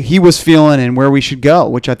 where he was feeling and where we should go,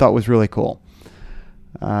 which I thought was really cool.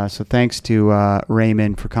 So thanks to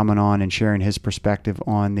Raymond for coming on and sharing his perspective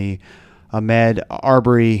on the Ahmaud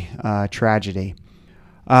Arbery tragedy.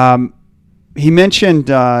 He mentioned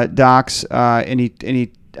Docs, and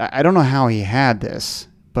he I don't know how he had this,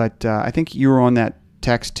 but I think you were on that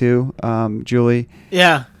text too, Julie.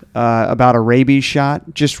 Yeah. About a rabies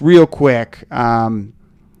shot. Just real quick,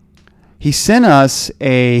 he sent us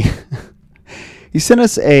a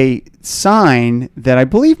sign that I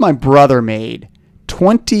believe my brother made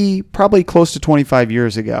probably close to 25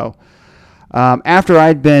 years ago. After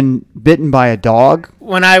I'd been bitten by a dog.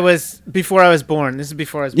 Before I was born. This is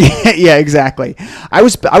before I was born. Yeah, exactly. I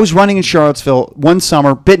was running in Charlottesville one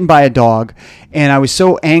summer, bitten by a dog, and I was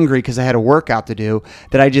so angry because I had a workout to do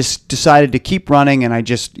that I just decided to keep running, and I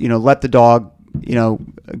just, let the dog,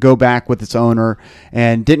 go back with its owner,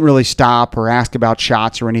 and didn't really stop or ask about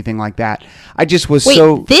shots or anything like that. I just was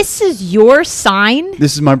Wait, this is your sign?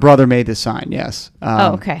 This is my brother made this sign, yes.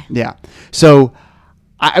 Okay. Yeah. So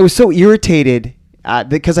I was so irritated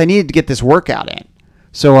because I needed to get this workout in.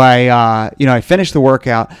 So I finished the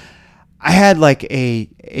workout. I had like a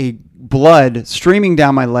blood streaming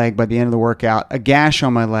down my leg by the end of the workout, a gash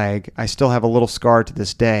on my leg. I still have a little scar to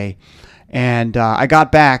this day. And I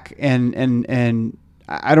got back and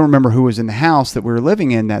I don't remember who was in the house that we were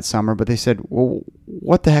living in that summer, but they said, well,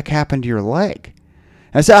 what the heck happened to your leg?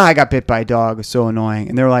 And I said, I got bit by a dog. It was so annoying.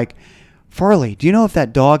 And they're like, Farley, do you know if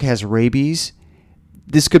that dog has rabies,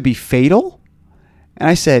 this could be fatal? And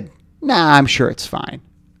I said, nah, I'm sure it's fine.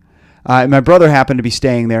 And my brother happened to be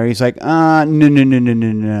staying there. He's like,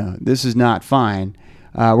 no, this is not fine.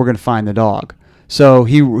 We're going to find the dog. So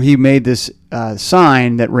he made this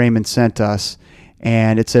sign that Raymond sent us,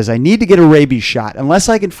 and it says, I need to get a rabies shot unless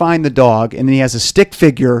I can find the dog. And then he has a stick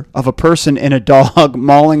figure of a person and a dog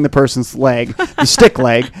mauling the person's leg, the stick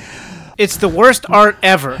leg. It's the worst art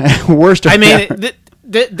ever. Worst art ever.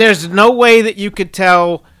 There's no way that you could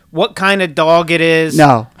tell what kind of dog it is.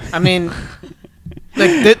 No. I mean,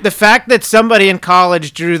 like the fact that somebody in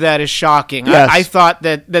college drew that is shocking. Yes. I thought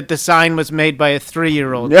that the sign was made by a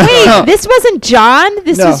 3-year-old. Wait, this wasn't John?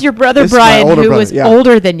 This was your brother Brian, who was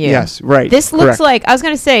older than you. Yes, right. This looks like, I was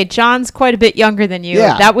going to say, John's quite a bit younger than you.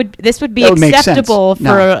 Yeah. This would be acceptable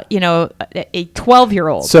for a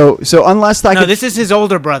 12-year-old. So unless I No, this is his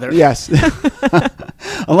older brother. Yes.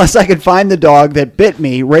 Unless I could find the dog that bit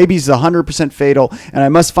me, rabies is 100% fatal, and I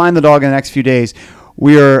must find the dog in the next few days,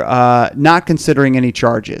 we are not considering any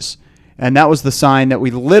charges. And that was the sign that we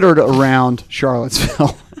littered around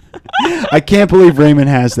Charlottesville. I can't believe Raymond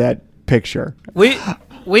has that picture.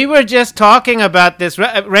 We were just talking about this.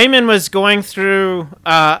 Raymond was going through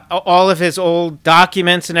all of his old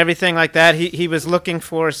documents and everything like that. He was looking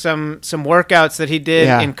for some workouts that he did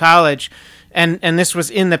in college, and this was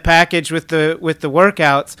in the package with the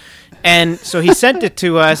workouts. And so he sent it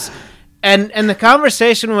to us, and the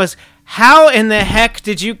conversation was, how in the heck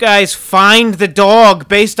did you guys find the dog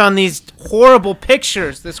based on these horrible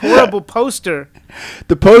pictures, this horrible poster?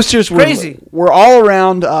 The posters were all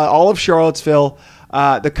around all of Charlottesville.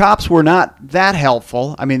 The cops were not that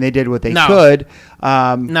helpful. I mean, they did what they could.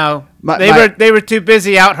 No, they were too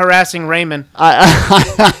busy out harassing Raymond.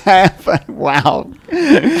 Wow,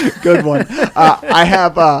 good one. I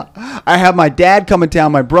have my dad coming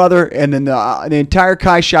down, my brother, and then the entire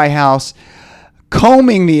Kai-Shai house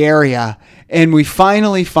combing the area, and we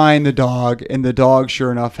finally find the dog, and the dog,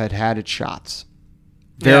 sure enough, had its shots.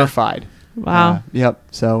 Verified. Wow. Yep.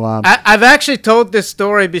 So I've actually told this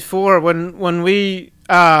story before when we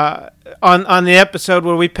on the episode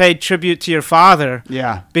where we paid tribute to your father.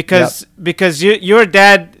 Yeah. Because your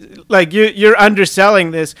dad, like you're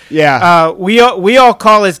underselling this. Yeah. We all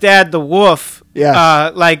call his dad the Wolf.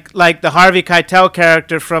 Yeah. Like the Harvey Keitel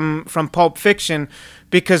character from Pulp Fiction.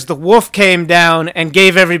 because the wolf came down and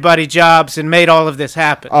gave everybody jobs and made all of this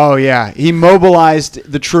happen. Oh, yeah. He mobilized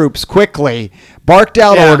the troops quickly, barked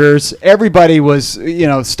out orders. Everybody was,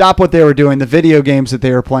 stop what they were doing, the video games that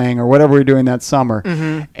they were playing or whatever we were doing that summer.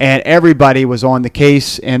 Mm-hmm. And everybody was on the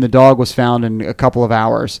case, and the dog was found in a couple of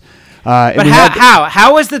hours. But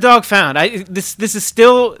how was the dog found? This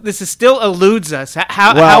still eludes us.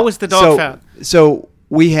 How was the dog found? So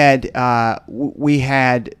we had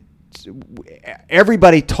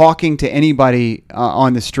everybody talking to anybody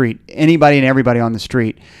on the street, anybody and everybody on the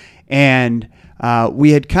street, and we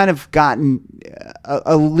had kind of gotten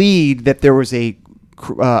a lead that there was a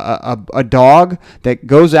dog that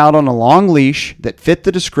goes out on a long leash that fit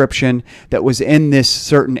the description that was in this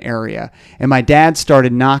certain area. And my dad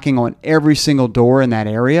started knocking on every single door in that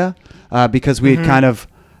area because we had kind of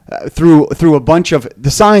through a bunch of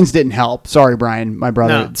the signs didn't help. Sorry, Brian, my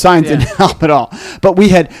brother. No. Signs didn't help at all. But we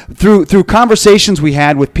had through conversations we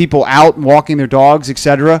had with people out and walking their dogs,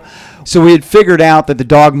 etc. So we had figured out that the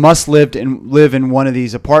dog must live in one of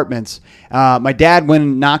these apartments. My dad went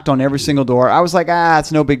and knocked on every single door. I was like,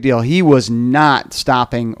 it's no big deal. He was not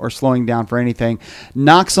stopping or slowing down for anything.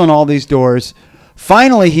 Knocks on all these doors.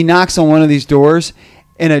 Finally, he knocks on one of these doors,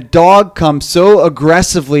 and a dog comes so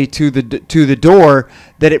aggressively to the door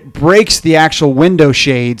that it breaks the actual window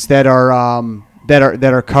shades that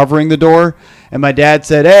are covering the door. And my dad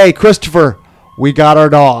said, "Hey, Christopher, we got our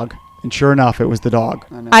dog." And sure enough, it was the dog.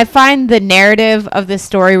 I find the narrative of this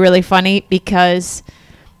story really funny because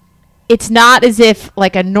it's not as if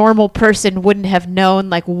like a normal person wouldn't have known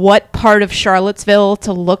like what part of Charlottesville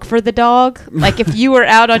to look for the dog. Like if you were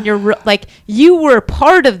out on your you were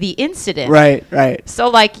part of the incident. Right. So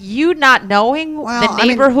like you not knowing the I mean,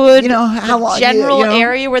 neighborhood, how the long- general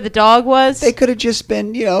area where the dog was. They could have just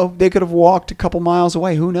been, they could have walked a couple miles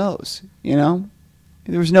away. Who knows? There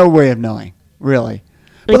was no way of knowing, really.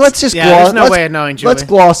 But let's just there's no way of knowing, Julie. Let's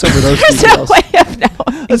gloss over those There's details. no way of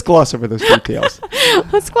knowing. Let's gloss over those details.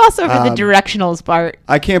 Let's gloss over the directionals part.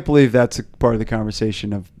 I can't believe that's a part of the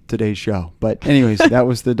conversation of today's show. But anyways, that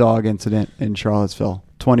was the dog incident in Charlottesville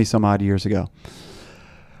 20 some odd years ago.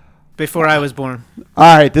 Before I was born.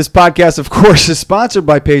 All right, this podcast, of course, is sponsored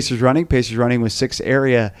by Pacers Running. Pacers Running with 6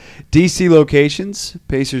 area DC locations.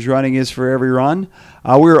 Pacers Running is for every run.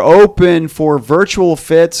 We're open for virtual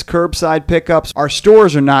fits, curbside pickups. Our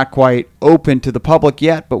stores are not quite open to the public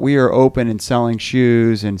yet, but we are open and selling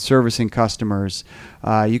shoes and servicing customers.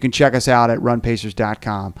 You can check us out at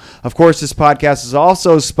runpacers.com. Of course, this podcast is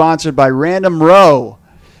also sponsored by Random Row.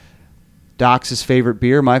 Doc's favorite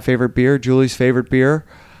beer, my favorite beer, Julie's favorite beer.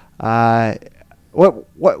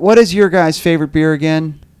 What is your guys' favorite beer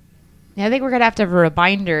again? Yeah, I think we're gonna have to have a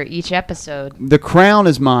reminder each episode. The Crown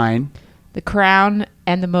is mine. The Crown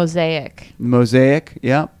and the Mosaic. Mosaic,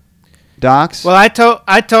 yep. Doc's. Well,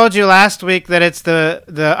 I told you last week that it's the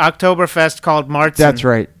Oktoberfest called Martzen. That's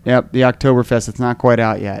right. Yep, the Oktoberfest. It's not quite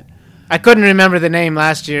out yet. I couldn't remember the name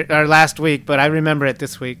last week, but I remember it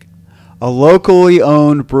this week. A locally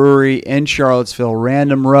owned brewery in Charlottesville,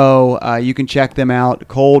 Random Row. You can check them out.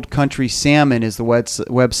 Cold Country Salmon is the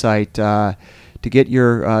website to get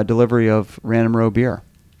your delivery of Random Row beer.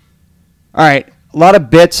 All right, a lot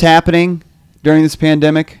of bits happening during this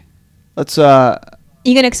pandemic. Let's. You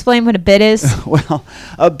gonna explain what a bit is? Well,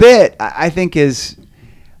 a bit I think is.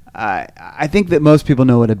 I think that most people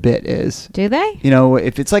know what a bit is. Do they?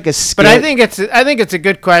 If it's like a skit. But I think it's a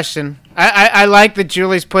good question. I like that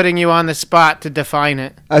Julie's putting you on the spot to define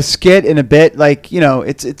it. A skit and a bit,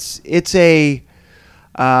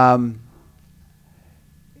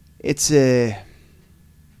 it's a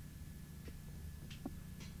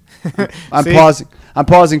I'm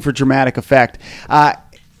pausing for dramatic effect.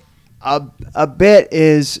 A bit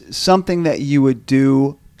is something that you would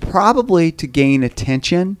do probably to gain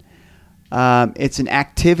attention. It's an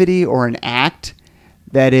activity or an act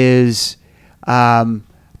that is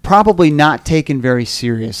probably not taken very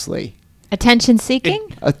seriously. Attention seeking?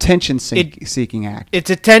 Seeking act. It's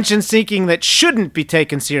attention seeking that shouldn't be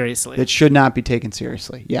taken seriously. That should not be taken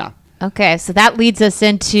seriously. Yeah. Okay, so that leads us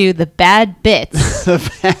into the bad bits.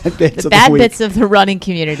 The bad bits bits of the running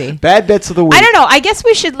community. Bad bits of the week. I don't know. I guess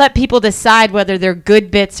we should let people decide whether they're good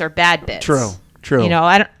bits or bad bits. True.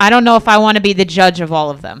 I don't know if I want to be the judge of all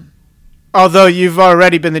of them. Although you've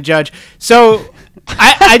already been the judge. So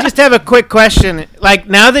I just have a quick question. Like,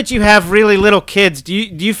 now that you have really little kids, do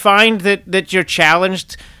you find that you're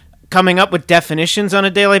challenged coming up with definitions on a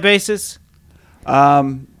daily basis?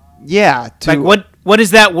 Yeah. What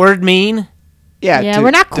does that word mean? Yeah,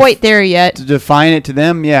 we're not quite there yet. To define it to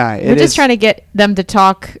them, yeah. We're just trying to get them to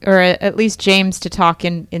talk, or at least James to talk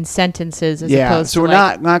in sentences as opposed to we're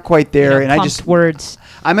not quite there. And pumped words.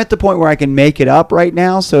 I'm at the point where I can make it up right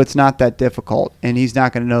now, so it's not that difficult, and he's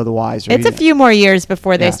not going to know the whys. It's a few more years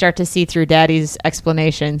before they Yeah. start to see through Daddy's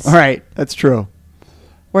explanations All right, that's true.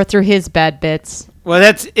 or through his bad bits. Well,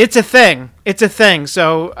 it's a thing. It's a thing.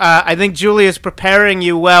 So I think Julie is preparing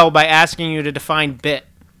you well by asking you to define bit.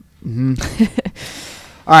 All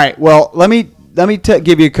right. Well, let me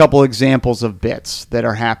give you a couple examples of bits that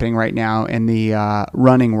are happening right now in the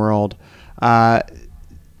running world.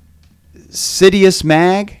 Sidious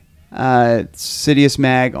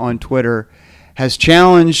Mag on Twitter has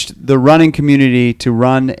challenged the running community to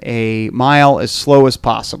run a mile as slow as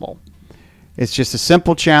possible. It's just a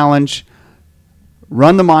simple challenge.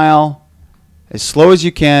 Run the mile as slow as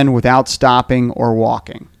you can without stopping or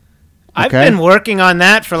walking. I've Okay. been working on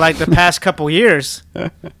that for like the past couple years.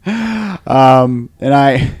 And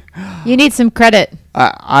You need some credit.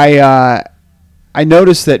 I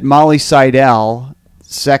noticed that Molly Seidel,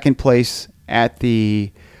 second place at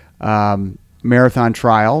the marathon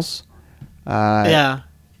trials. Yeah.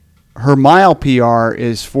 Her mile PR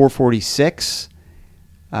is 4:46.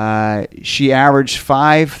 She averaged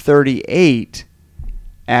 5:38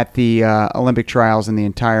 at the Olympic trials in the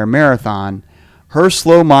entire marathon. Her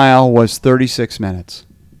slow mile was 36 minutes.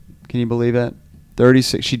 Can you believe it?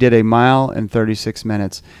 36. She did a mile in 36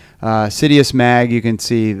 minutes. Sidious Mag, you can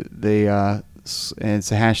see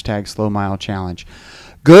it's a hashtag slow mile challenge.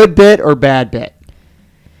 Good bit or bad bit?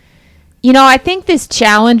 You know, I think this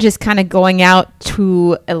challenge is kind of going out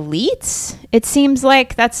to elites. It seems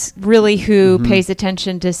like that's really who pays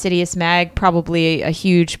attention to Sidious Mag, probably a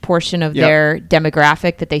huge portion of Yep. their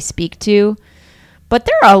demographic that they speak to. But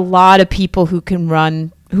there are a lot of people who can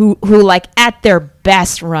run, who like at their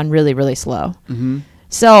best run really, really slow. Mm-hmm.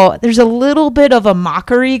 So there's a little bit of a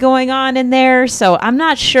mockery going on in there. So I'm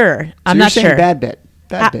not sure. I'm you're not saying sure. Bad bit.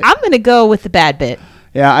 Bad bit. I'm going to go with the bad bit.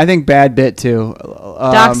 Yeah, I think bad bit too.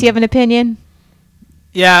 Docs, you have an opinion?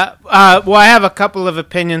 Yeah. Well, I have a couple of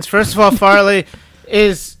opinions. First of all, Farley,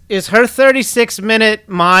 is her 36-minute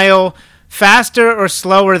mile faster or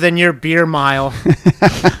slower than your beer mile?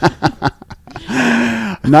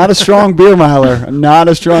 Not a strong beer miler. Not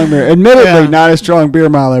a strong beer. Admittedly, Yeah. not a strong beer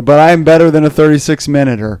miler, but I am better than a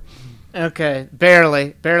 36-minuter. Okay,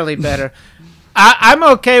 barely better. I'm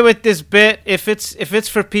okay with this bit if it's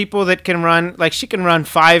for people that can run, like she can run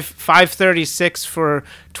 5:36 for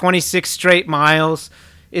 26 straight miles.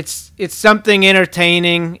 It's something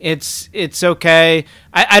entertaining. It's okay.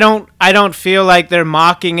 I don't feel like they're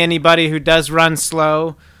mocking anybody who does run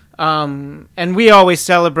slow. And we always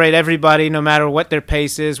celebrate everybody, no matter what their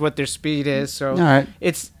pace is, what their speed is. So All right.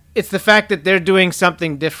 it's the fact that they're doing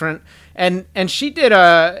something different. And she did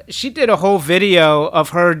a whole video of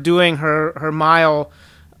her doing her mile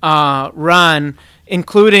run,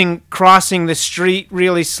 including crossing the street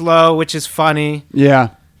really slow, which is funny. Yeah.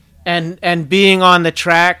 And being on the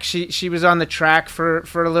track, she was on the track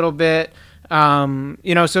for a little bit.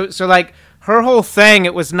 So like her whole thing,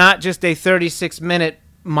 it was not just a 36-minute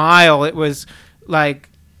mile. It was like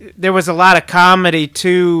there was a lot of comedy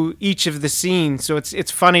to each of the scenes, so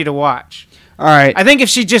it's funny to watch. All right. I think if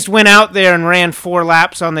she just went out there and ran 4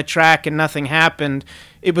 laps on the track and nothing happened,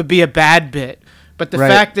 it would be a bad bit. But the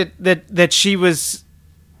Right. fact that she was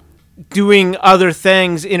doing other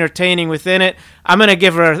things entertaining within it, I'm going to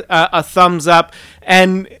give her a thumbs up.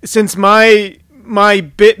 And since my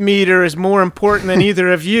bit meter is more important than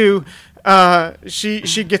either of you,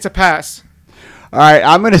 she gets a pass. All right.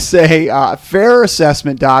 I'm going to say fair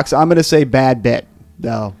assessment, Docs. I'm going to say bad bit,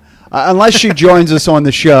 though. Unless she joins us on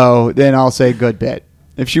the show, then I'll say good bit.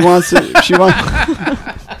 If she wants to,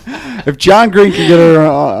 if John Green can get her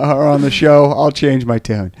on the show, I'll change my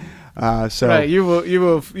tune. So Right, you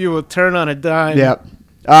will turn on a dime. Yep.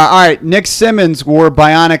 All right. Nick Simmons wore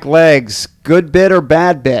bionic legs. Good bit or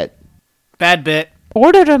bad bit? Bad bit.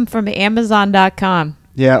 Ordered them from Amazon.com.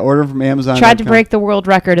 Yeah. Order from Amazon. Tried to break the world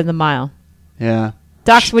record in the mile. Yeah.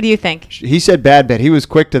 Docs, what do you think? He said bad bit. He was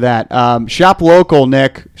quick to that. Shop local,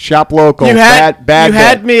 Nick. Shop local. You had bad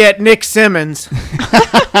bit. me at Nick Simmons.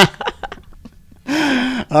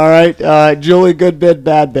 All right. Julie, good bit,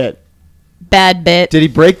 bad bit. Bad bit. Did he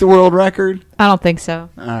break the world record? I don't think so.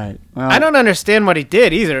 All right. Well, I don't understand what he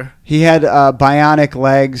did either. He had bionic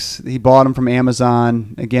legs. He bought them from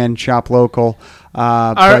Amazon. Again, shop local.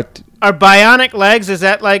 Are bionic legs? Is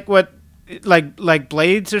that like what, like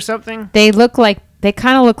blades or something? They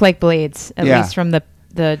kind of look like blades, at Yeah. least from the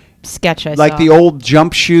sketch I like saw. the old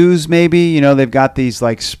jump shoes, maybe. You know, they've got these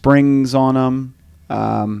like springs on them.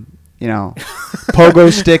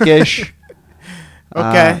 Pogo stick-ish.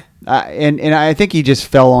 Okay. And I think he just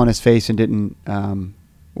fell on his face and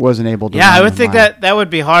wasn't able to. Yeah, I run would the think mile. that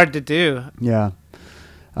would be hard to do. Yeah.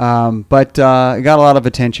 But he got a lot of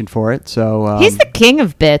attention for it. So He's the king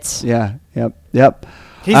of bits. yeah, yep.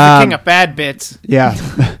 He's the king of bad bits. Yeah.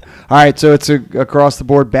 All right, so it's a across the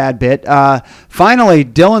board bad bit. Finally,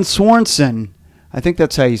 Dylan Sorensen, I think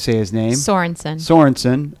that's how you say his name. Sorensen.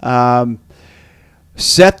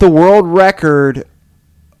 Set the world record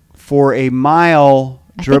for a mile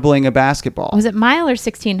dribbling a basketball. Was it mile or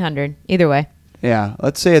 1600? Either way. Yeah,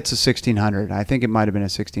 let's say it's a 1600. I think it might have been a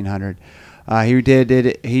 1600. He did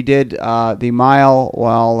the mile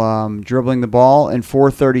while dribbling the ball in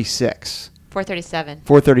 4:36. 4:37.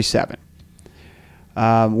 4:37.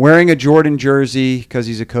 Wearing a Jordan jersey because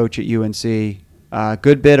he's a coach at UNC.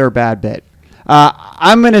 Good bit or bad bit?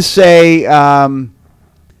 I'm going to say I'm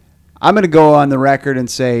going to go on the record and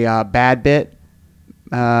say bad bit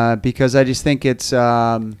because I just think it's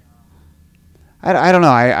I don't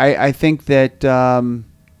know. I think that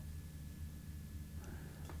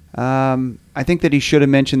I think that he should have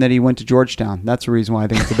mentioned that he went to Georgetown. That's the reason why I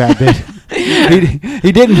think it's a bad bit.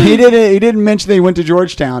 He didn't mention that he went to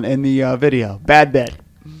Georgetown in the video. Bad bit.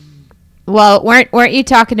 Well, weren't you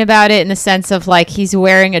talking about it in the sense of like he's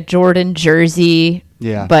wearing a Jordan jersey?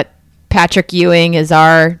 Yeah. But Patrick Ewing is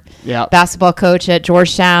our basketball coach at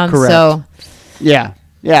Georgetown. Correct. So yeah,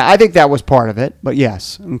 I think that was part of it. But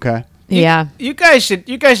yes, okay. Yeah. You guys should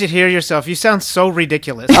hear yourself. You sound so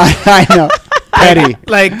ridiculous. I know. Petty.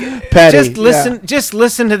 Like Petty, just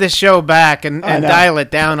listen to the show back and dial it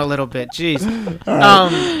down a little bit. Jeez.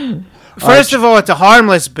 First of all, it's a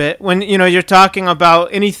harmless bit. When you're talking about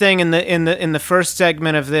anything in the first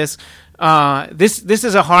segment of this, this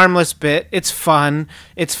is a harmless bit. It's fun.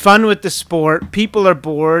 It's fun with the sport. People are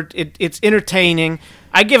bored. It's entertaining.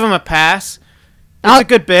 I give him a pass. It's a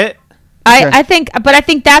good bit. I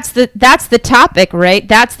think that's the topic, right?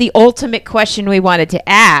 That's the ultimate question we wanted to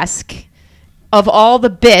ask. Of all the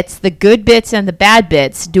bits, the good bits and the bad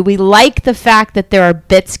bits, do we like the fact that there are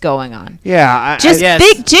bits going on? Yeah, yes.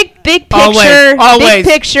 big picture, Always. big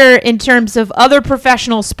picture in terms of other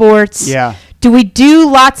professional sports. Yeah. Do we do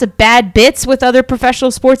lots of bad bits with other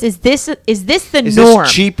professional sports? Is this the Is norm?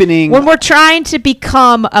 this cheapening? When we're trying to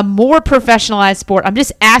become a more professionalized sport,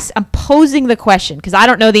 I'm posing the question because I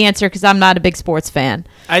don't know the answer because I'm not a big sports fan.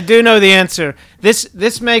 I do know the answer.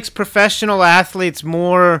 This makes professional athletes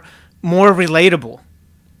more relatable.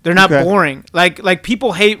 They're not boring. Like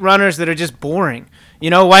people hate runners that are just boring.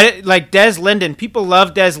 Why? Like Des Linden. People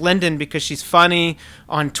love Des Linden because she's funny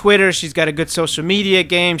on Twitter. She's got a good social media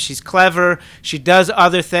game. She's clever. She does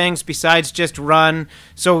other things besides just run.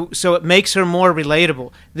 So it makes her more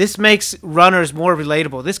relatable. This makes runners more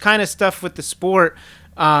relatable. This kind of stuff with the sport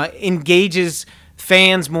engages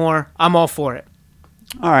fans more. I'm all for it.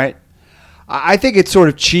 All right. I think it sort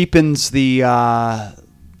of cheapens the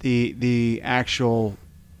actual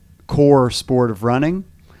core sport of running.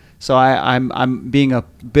 So I'm being a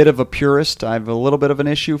bit of a purist. I have a little bit of an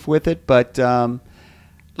issue with it, but I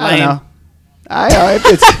don't know. If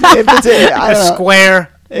it's a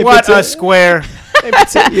square. What a square.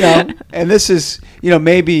 And this is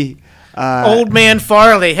maybe old man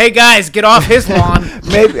Farley. Hey guys, get off his lawn.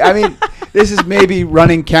 This is maybe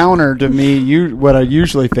running counter to me. What I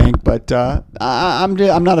usually think, but I'm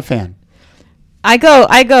not a fan. I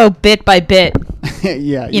go bit by bit.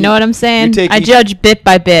 Yeah. You know what I'm saying? I each, judge bit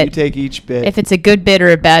by bit. You take each bit. If it's a good bit or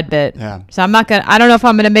a bad bit. Yeah. So I don't know if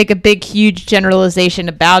I'm going to make a big, huge generalization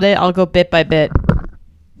about it. I'll go bit by bit.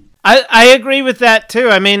 I agree with that too.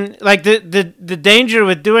 I mean, like the danger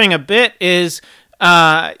with doing a bit is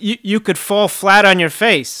you could fall flat on your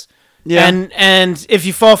face. Yeah. And if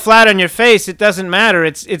you fall flat on your face, it doesn't matter.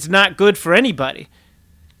 It's not good for anybody.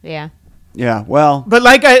 Yeah. Yeah, well, but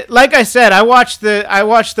like I said, I watched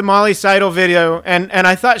the Molly Seidel video, and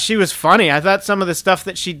I thought she was funny. I thought some of the stuff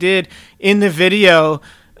that she did in the video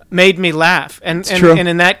made me laugh, and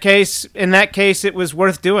in that case, it was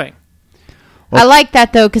worth doing. Well, I like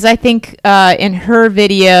that though because I think in her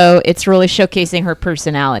video, it's really showcasing her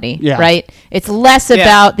personality. Yeah. Right. It's less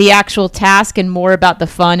about the actual task and more about the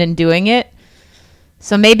fun in doing it.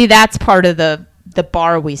 So maybe that's part of the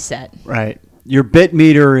bar we set. Right. Your bit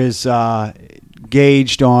meter is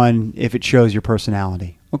gauged on if it shows your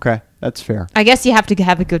personality. Okay, that's fair. I guess you have to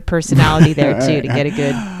have a good personality there, too, to get a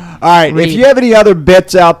good All right, read. If you have any other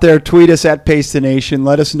bits out there, tweet us at Pace the Nation.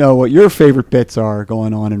 Let us know what your favorite bits are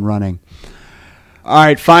going on in running. All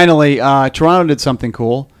right, finally, Toronto did something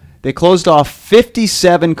cool. They closed off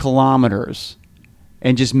 57 kilometers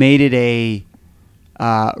and just made it a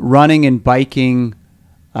running and biking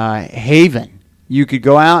haven. You could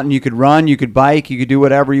go out and you could run, you could bike, you could do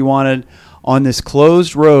whatever you wanted on this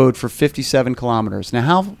closed road for 57 kilometers. Now,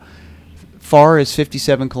 how far is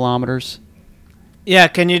 57 kilometers? Yeah,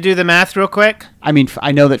 can you do the math real quick? I mean,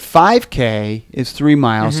 I know that 5K is 3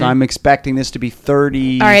 miles, so I'm expecting this to be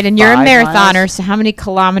 30. All right, and you're a marathoner, so how many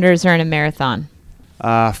kilometers are in a marathon?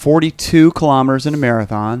 42 kilometers in a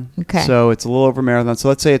marathon. Okay. So it's a little over marathon. So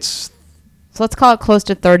let's say it's, So let's call it close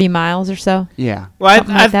to 30 miles or so. yeah. Well,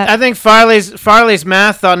 Something like that. I think Farley's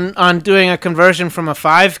math on doing a conversion from a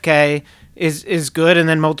 5K is good, and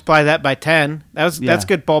then multiply that by 10. That's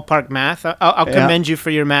good ballpark math. I'll commend you for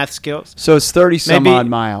your math skills. So it's 30 some odd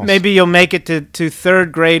miles. Maybe you'll make it to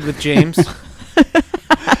third grade with James.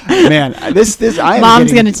 Man,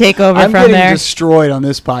 Mom's going to take over I'm from getting there. destroyed on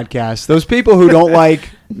this podcast. Those people who don't like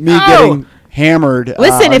me No. getting hammered.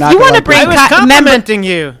 Listen, are if not you gonna wanna like bring I this. was Member- complimenting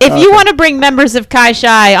you. If you want to bring members of Kai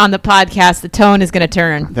Shai on the podcast, the tone is going to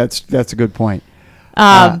turn. That's a good point.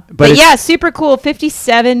 But it's- yeah, super cool.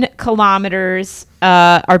 57 kilometers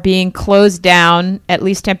are being closed down, at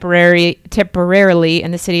least temporarily,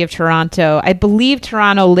 in the city of Toronto. I believe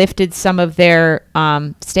Toronto lifted some of their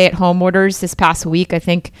stay-at-home orders this past week. I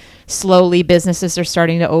think slowly businesses are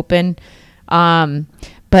starting to open.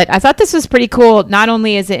 But I thought this was pretty cool. Not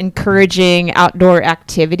only is it encouraging outdoor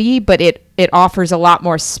activity, but it offers a lot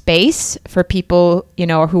more space for people,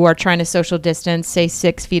 who are trying to social distance, say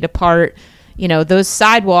 6 feet apart. Those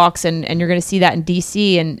sidewalks, and you're going to see that in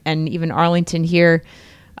DC and even Arlington here.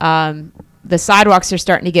 The sidewalks are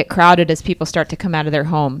starting to get crowded as people start to come out of their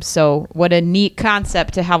homes. So what a neat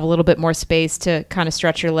concept to have a little bit more space to kind of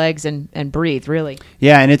stretch your legs and breathe, really.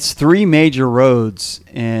 Yeah, and it's 3 major roads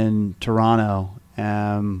in Toronto,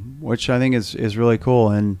 which I think is really cool.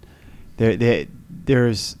 And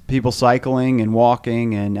there's people cycling and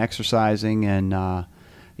walking and exercising, and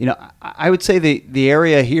I would say the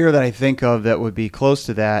area here that I think of that would be close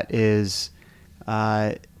to that is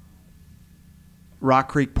Rock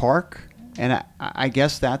Creek Park. And I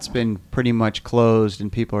guess that's been pretty much closed, and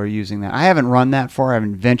people are using that. I haven't run that far. I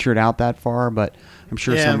haven't ventured out that far, but I'm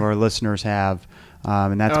sure some of our listeners have.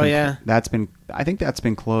 And that's been I think that's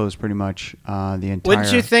been closed pretty much the entire.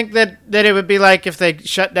 Wouldn't you think that it would be like if they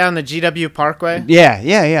shut down the GW Parkway?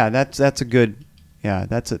 Yeah. That's a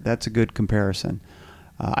good comparison.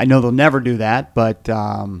 I know they'll never do that, but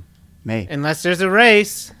may. Unless there's a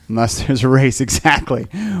race. Unless there's a race, exactly.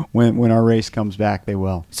 When our race comes back, they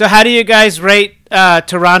will. So how do you guys rate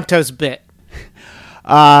Toronto's bit?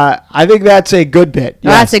 I think that's a good bit. Oh,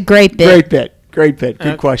 that's a great bit. Great bit.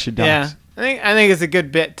 Good question, Docs. Yeah, I think it's a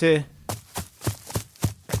good bit too.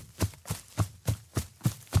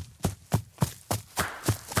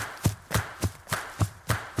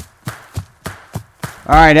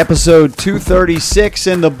 All right, episode 236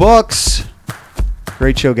 in the books.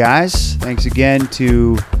 Great show, guys. Thanks again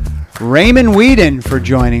to Raymond Whedon for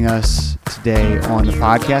joining us today on the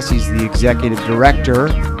podcast. He's the executive director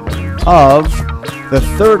of the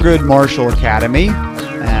Thurgood Marshall Academy.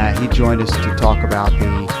 He joined us to talk about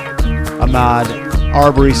the Ahmaud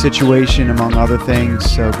Arbery situation, among other things.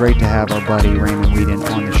 So great to have our buddy Raymond Whedon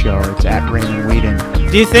on the show. It's at Raymond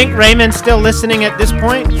Whedon. Do you think Raymond's still listening at this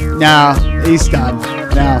point? No, he's done.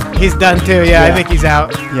 No. He's done too. Yeah, I think he's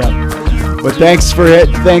out. Yeah. But thanks for it.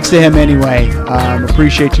 Thanks to him anyway.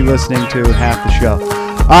 Appreciate you listening to half the show.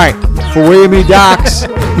 All right. For William E. Docs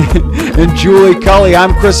and Julie Cully,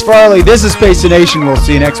 I'm Chris Farley. This is Space the Nation. We'll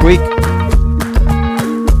see you next week.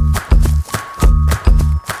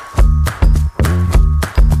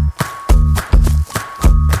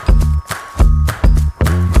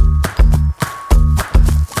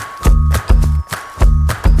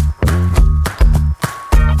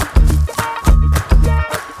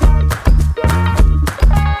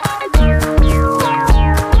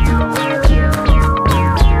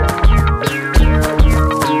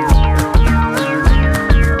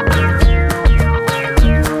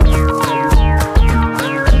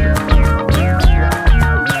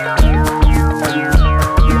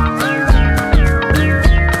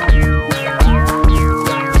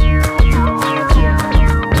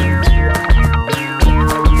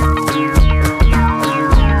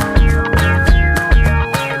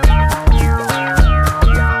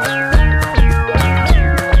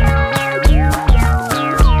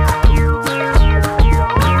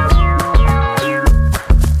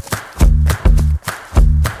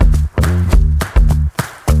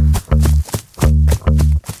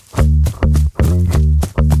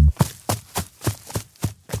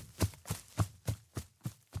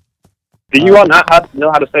 Do you all not know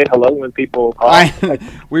how to say hello when people call?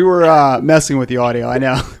 We were messing with the audio. I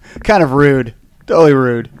know. Kind of rude. Totally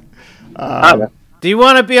rude. Do you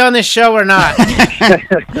want to be on this show or not?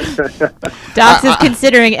 Docs is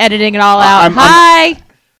considering editing it all out. Hi.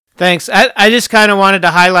 Thanks. I just kind of wanted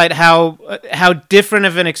to highlight how different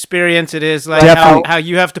of an experience it is. Like Definitely. how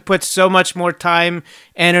you have to put so much more time,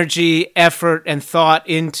 energy, effort, and thought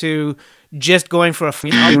into just going for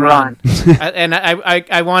a run. And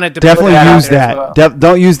I wanted to Definitely put that use out there as that. well.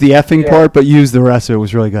 Don't use the effing part, but use the rest of it.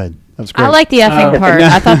 Was really good. That was great. I like the effing part.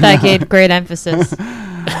 I thought that gave great emphasis. It'll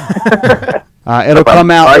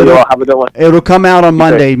come All out. right, well, have a good one. It'll come out on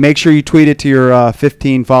Monday. Make sure you tweet it to your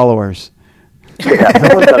 15 followers.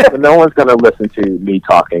 Yeah, no one's gonna listen to me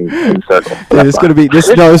talking in circles. Yeah, it's gonna be this.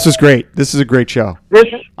 No, this is great. This is a great show.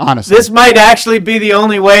 Honestly, This might actually be the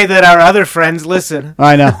only way that our other friends listen.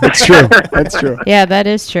 I know it's true. That's true. Yeah, that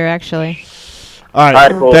is true, actually. All right, All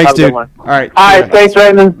right, cool. thanks, Have a good dude. one. All right, All right, thanks,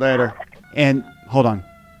 Raymond. later. And hold on.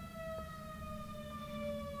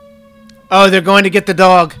 Oh, they're going to get the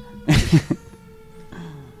dog.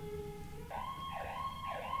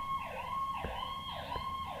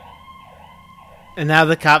 And now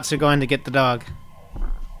the cops are going to get the dog.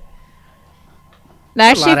 Now, A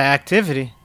actually, lot of activity.